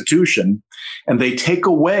Constitution, and they take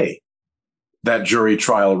away that jury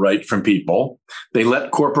trial right from people. They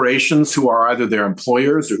let corporations who are either their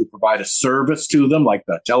employers or who provide a service to them, like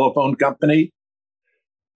the telephone company,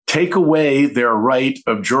 take away their right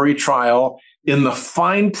of jury trial in the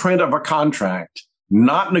fine print of a contract,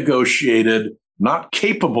 not negotiated, not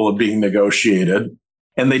capable of being negotiated,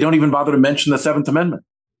 and they don't even bother to mention the Seventh Amendment.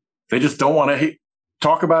 They just don't want to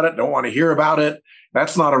talk about it, don't want to hear about it.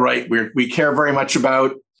 That's not a right we care very much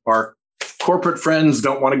about. Our corporate friends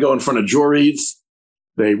don't want to go in front of juries.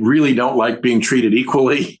 They really don't like being treated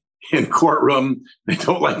equally in courtroom. They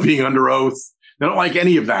don't like being under oath. They don't like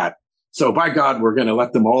any of that. So by God, we're going to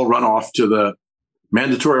let them all run off to the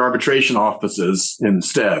mandatory arbitration offices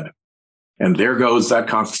instead. And there goes that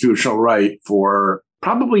constitutional right for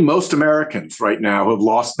probably most Americans right now, have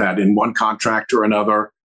lost that in one contract or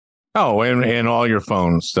another. Oh, and all your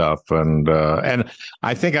phone stuff. And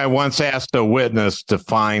I think I once asked a witness to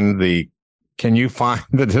can you find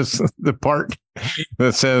the part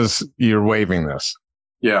that says you're waiving this?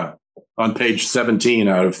 Yeah. On page 17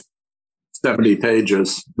 out of 70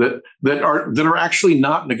 pages that are actually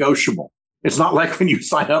not negotiable. It's not like when you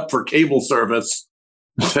sign up for cable service,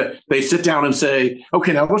 they sit down and say,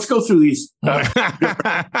 okay, now let's go through these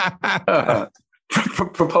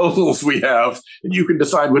proposals we have, and you can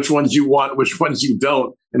decide which ones you want, which ones you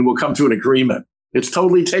don't, and we'll come to an agreement. It's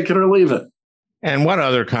totally take it or leave it. And what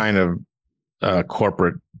other kind of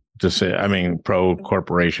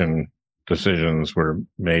pro-corporation decisions were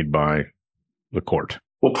made by the court?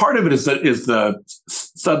 Well, part of it is the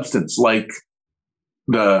substance, like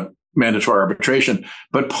the mandatory arbitration,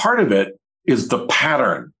 but part of it is the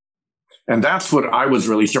pattern. And that's what I was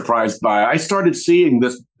really surprised by. I started seeing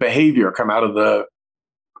this behavior come out of the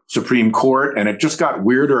Supreme Court, and it just got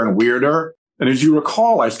weirder and weirder. And as you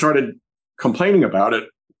recall, I started complaining about it,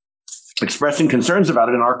 expressing concerns about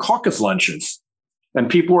it in our caucus lunches. And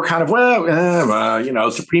people were kind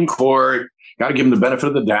of, Supreme Court, got to give them the benefit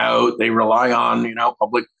of the doubt. They rely on,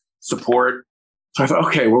 public support. So I thought,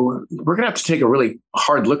 okay, well, we're going to have to take a really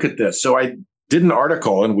hard look at this. So I did an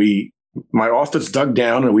article, and my office dug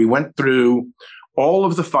down, and we went through all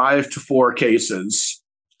of the 5-4 cases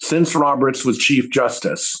since Roberts was Chief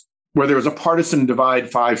Justice, where there was a partisan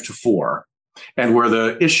divide 5-4, and where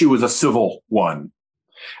the issue was a civil one.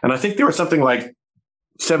 And I think there were something like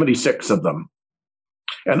 76 of them.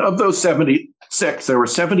 And of those 76, there were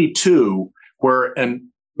 72 and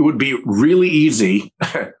it would be really easy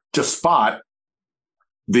to spot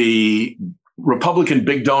the Republican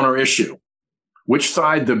big donor issue, which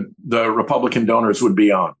side the Republican donors would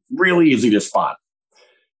be on. Really easy to spot.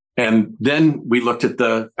 And then we looked at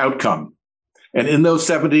the outcome. And in those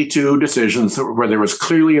 72 decisions where there was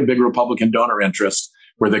clearly a big Republican donor interest,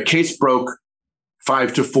 where the case broke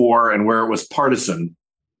 5-4 and where it was partisan,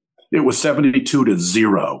 it was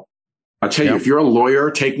 72-0. I'll tell you, if you're a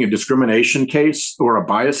lawyer taking a discrimination case or a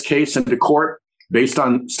bias case into court based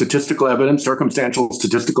on statistical evidence, circumstantial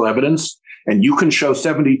statistical evidence, and you can show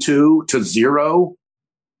 72-0,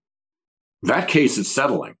 that case is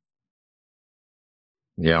settling.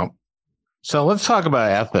 Yeah. So let's talk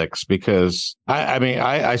about ethics, because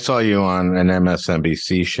I saw you on an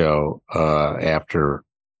MSNBC show after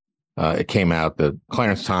it came out that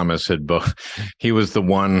Clarence Thomas he was the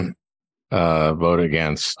one vote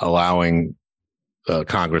against allowing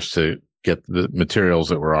Congress to get the materials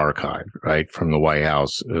that were archived, right, from the White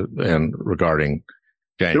House and regarding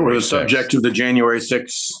January They were the 6th. subject of the January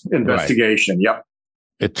 6th investigation. Right. Yep.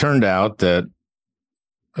 It turned out that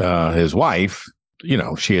his wife,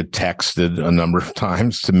 she had texted a number of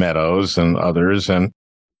times to Meadows and others. And,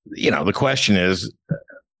 the question is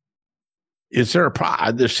there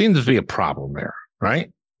there seems to be a problem there,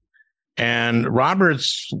 right? And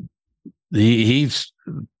Roberts, he's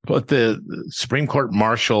put the Supreme Court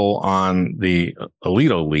marshal on the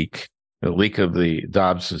Alito leak, the leak of the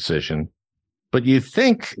Dobbs decision. But you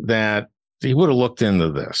think that he would have looked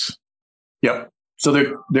into this. Yep. So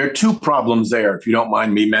there are two problems there, if you don't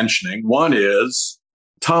mind me mentioning. One is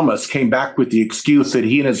Thomas came back with the excuse that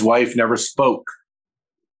he and his wife never spoke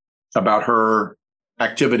about her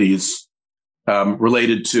activities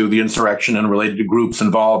related to the insurrection and related to groups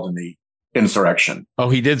involved in the insurrection. Oh,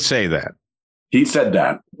 he did say that. He said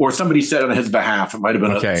that, or somebody said on his behalf. It might have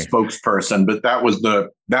been a spokesperson, but that was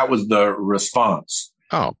the response.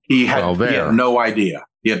 Oh, he had no idea.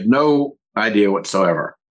 He had no idea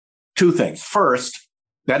whatsoever. Two things. First,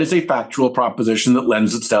 that is a factual proposition that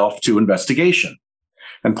lends itself to investigation.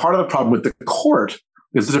 And part of the problem with the court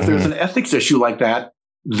is that if there's an ethics issue like that,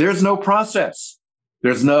 there's no process.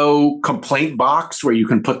 There's no complaint box where you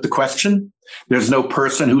can put the question. There's no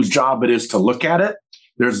person whose job it is to look at it.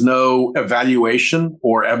 There's no evaluation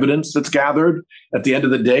or evidence that's gathered. At the end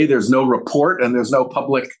of the day, there's no report and there's no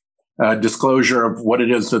public disclosure of what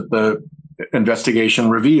it is that the investigation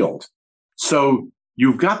revealed. So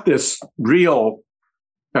you've got this real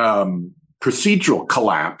procedural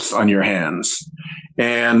collapse on your hands.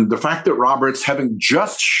 And the fact that Roberts, having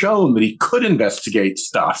just shown that he could investigate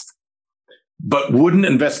stuff, but wouldn't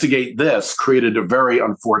investigate this, created a very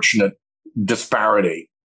unfortunate disparity.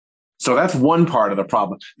 So that's one part of the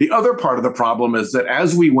problem. The other part of the problem is that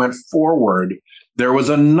as we went forward, there was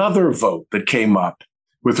another vote that came up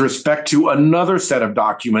with respect to another set of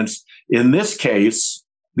documents. In this case,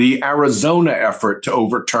 the Arizona effort to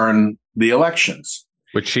overturn the elections.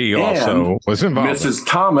 Which she also was involved in. Mrs.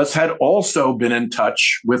 Thomas had also been in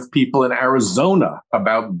touch with people in Arizona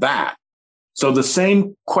about that. So the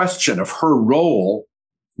same question of her role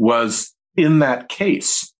was in that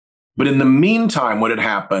case. But in the meantime, what had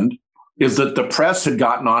happened is that the press had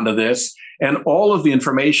gotten onto this, and all of the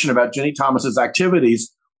information about Ginny Thomas's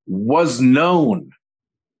activities was known,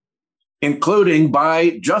 including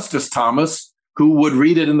by Justice Thomas, who would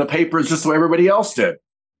read it in the papers just the way everybody else did.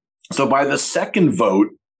 So by the second vote,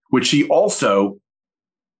 which he also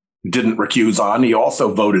didn't recuse on, he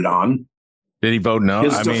also voted on. Did he vote no?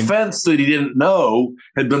 His defense that he didn't know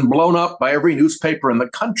had been blown up by every newspaper in the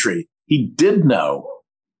country. He did know.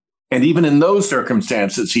 And even in those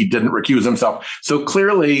circumstances, he didn't recuse himself. So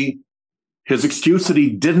clearly, his excuse that he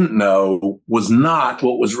didn't know was not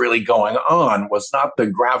what was really going on, was not the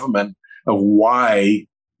gravamen of why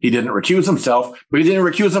he didn't recuse himself. But he didn't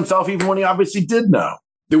recuse himself even when he obviously did know.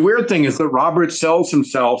 The weird thing is that Roberts sells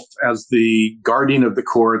himself as the guardian of the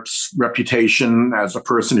court's reputation, as a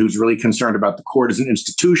person who's really concerned about the court as an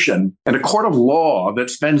institution, and a court of law that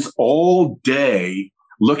spends all day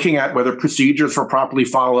looking at whether procedures were properly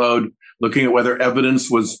followed, looking at whether evidence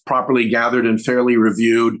was properly gathered and fairly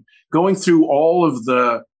reviewed, going through all of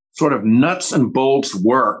the sort of nuts and bolts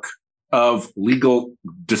work of legal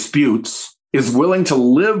disputes, is willing to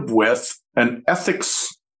live with an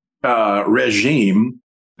ethics regime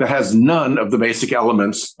that has none of the basic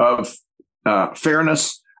elements of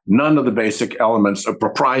fairness, none of the basic elements of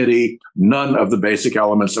propriety, none of the basic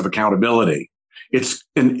elements of accountability. It's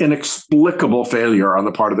an inexplicable failure on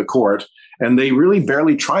the part of the court, and they really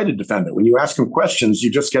barely try to defend it. When you ask them questions,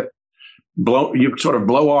 you just get you sort of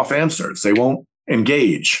blow off answers. They won't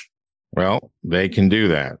engage. Well, they can do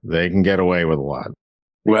that. They can get away with a lot.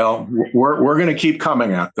 Well, we're going to keep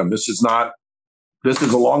coming at them. This is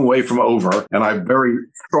a long way from over, and I very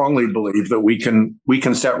strongly believe that we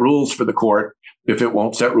can set rules for the court if it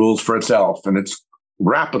won't set rules for itself, and it's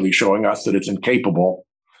rapidly showing us that it's incapable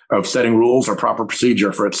of setting rules or proper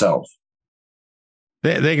procedure for itself.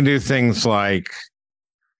 They can do things like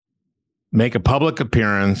make a public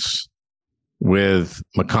appearance with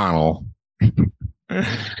McConnell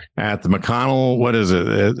at the McConnell, what is it,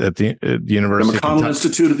 at the University the McConnell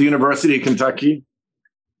Institute at the University of Kentucky,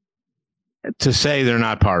 to say they're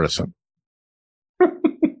not partisan.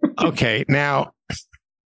 Okay, now,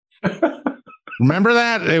 remember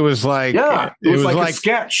that? It was like... Yeah, it was like a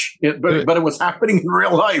sketch, but it was happening in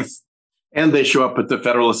real life. And they show up at the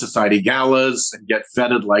Federalist Society galas and get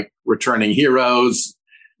feted like returning heroes,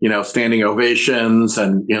 standing ovations.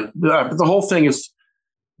 And the whole thing is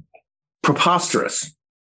preposterous.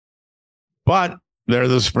 But they're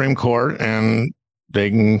the Supreme Court and they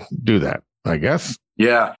can do that, I guess.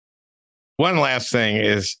 Yeah. One last thing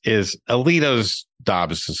is Alito's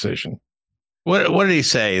Dobbs decision. What did he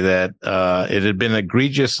say? That it had been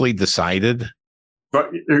egregiously decided?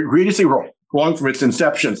 But egregiously wrong from its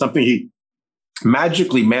inception, something he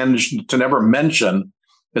magically managed to never mention,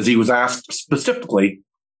 as he was asked specifically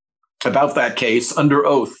about that case under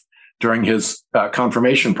oath during his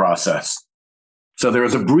confirmation process. So there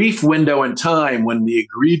was a brief window in time when the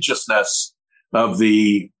egregiousness of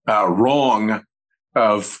the wrong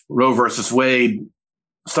of Roe versus Wade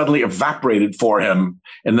suddenly evaporated for him,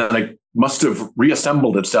 and then it must have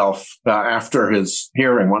reassembled itself after his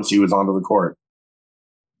hearing once he was onto the court.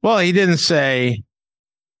 Well, he didn't say,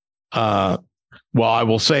 well, I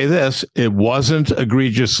will say this, it wasn't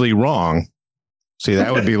egregiously wrong. See,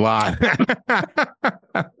 that would be lying.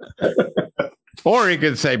 Or he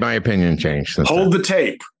could say, my opinion changed. Hold the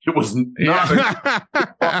tape. It was not.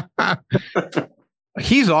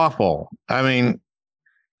 He's awful. I mean,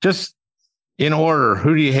 just in order,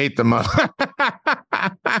 who do you hate the most?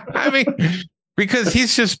 I mean, because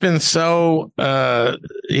he's just been so,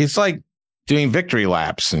 he's like doing victory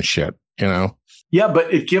laps and shit, you know? Yeah, but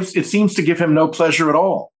it seems to give him no pleasure at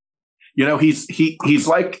all. You know, he's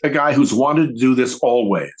like a guy who's wanted to do this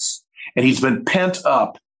always, and he's been pent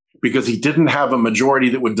up because he didn't have a majority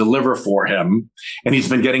that would deliver for him, and he's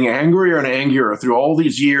been getting angrier and angrier through all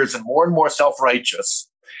these years and more self-righteous.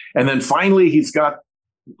 And then finally, he's got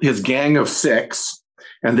his gang of 6,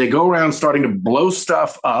 and they go around starting to blow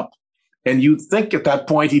stuff up. And you'd think at that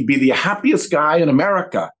point he'd be the happiest guy in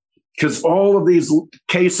America, because all of these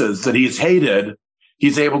cases that he's hated,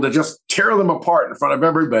 he's able to just tear them apart in front of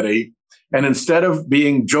everybody. And instead of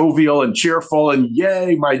being jovial and cheerful and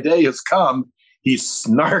yay, my day has come, he's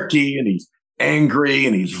snarky and he's angry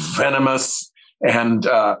and he's venomous. And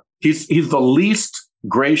he's the least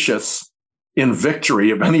gracious in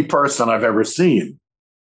victory of any person I've ever seen.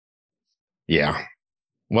 Yeah.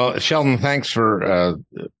 Well, Sheldon, thanks for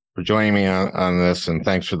joining me on this, and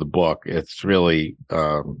thanks for the book. It's really,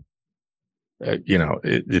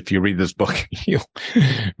 if you read this book,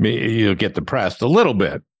 you'll get depressed a little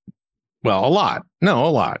bit. Well, a lot. No,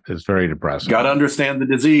 a lot. It's very depressing. Got to understand the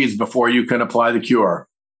disease before you can apply the cure.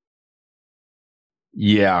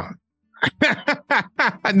 Yeah.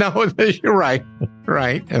 No, you're right.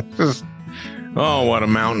 Right. It's just, what a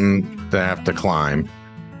mountain to have to climb.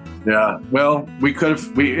 Yeah. Well,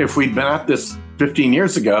 if we'd been at this 15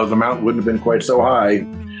 years ago, the mountain wouldn't have been quite so high.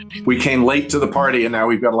 We came late to the party, and now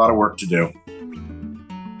we've got a lot of work to do.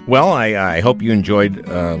 Well, I hope you enjoyed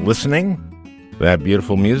listening. That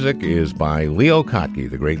beautiful music is by Leo Kottke,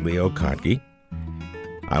 the great Leo Kottke.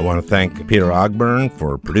 I want to thank Peter Ogburn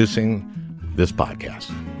for producing this podcast.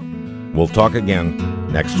 We'll talk again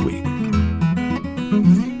next week.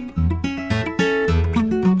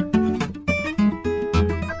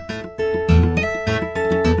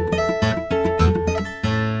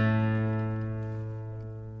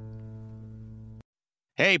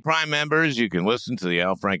 Hey, Prime members, you can listen to the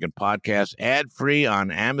Al Franken podcast ad-free on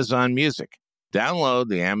Amazon Music. Download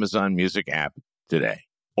the Amazon Music app today.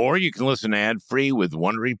 Or you can listen ad-free with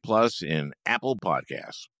Wondery Plus in Apple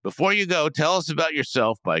Podcasts. Before you go, tell us about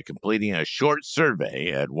yourself by completing a short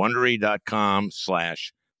survey at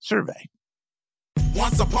Wondery.com/survey.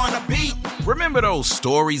 Once upon a beat. Remember those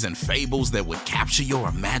stories and fables that would capture your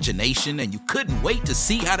imagination and you couldn't wait to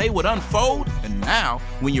see how they would unfold? And now,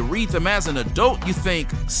 when you read them as an adult, you think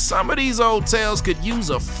some of these old tales could use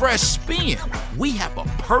a fresh spin. We have a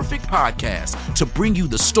perfect podcast to bring you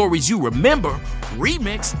the stories you remember,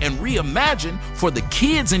 remix, and reimagine for the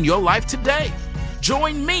kids in your life today.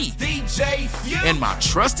 Join me, DJ Few, and my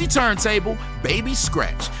trusty turntable, Baby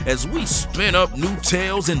Scratch, as we spin up new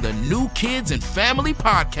tales in the New Kids and Family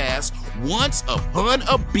podcast, Once Upon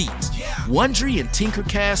a Beat. Wondery and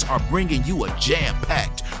Tinkercast are bringing you a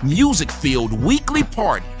jam-packed, music-filled weekly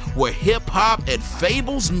party where hip-hop and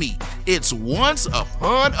fables meet. It's Once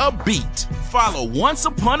Upon a Beat. Follow Once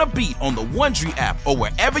Upon a Beat on the Wondery app or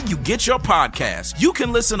wherever you get your podcasts. You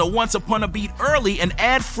can listen to Once Upon a Beat early and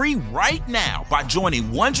ad-free right now by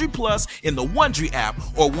joining Wondery Plus in the Wondery app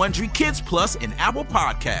or Wondery Kids Plus in Apple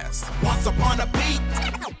Podcasts. Once Upon a Beat.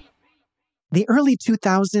 The early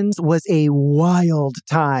 2000s was a wild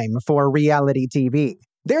time for reality TV.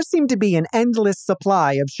 There seemed to be an endless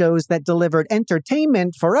supply of shows that delivered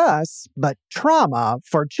entertainment for us, but trauma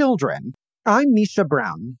for children. I'm Misha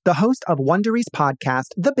Brown, the host of Wondery's podcast,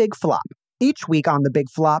 The Big Flop. Each week on The Big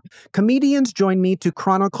Flop, comedians join me to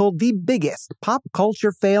chronicle the biggest pop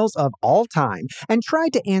culture fails of all time and try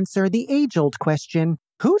to answer the age-old question,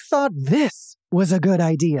 who thought this was a good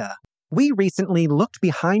idea? We recently looked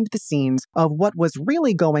behind the scenes of what was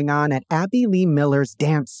really going on at Abby Lee Miller's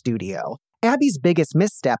dance studio. Abby's biggest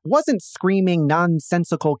misstep wasn't screaming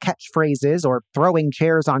nonsensical catchphrases or throwing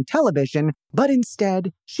chairs on television, but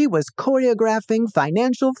instead, she was choreographing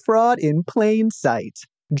financial fraud in plain sight.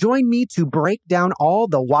 Join me to break down all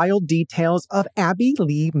the wild details of Abby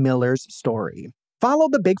Lee Miller's story. Follow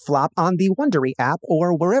The Big Flop on the Wondery app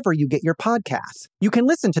or wherever you get your podcasts. You can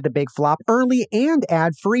listen to The Big Flop early and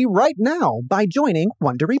ad-free right now by joining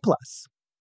Wondery Plus.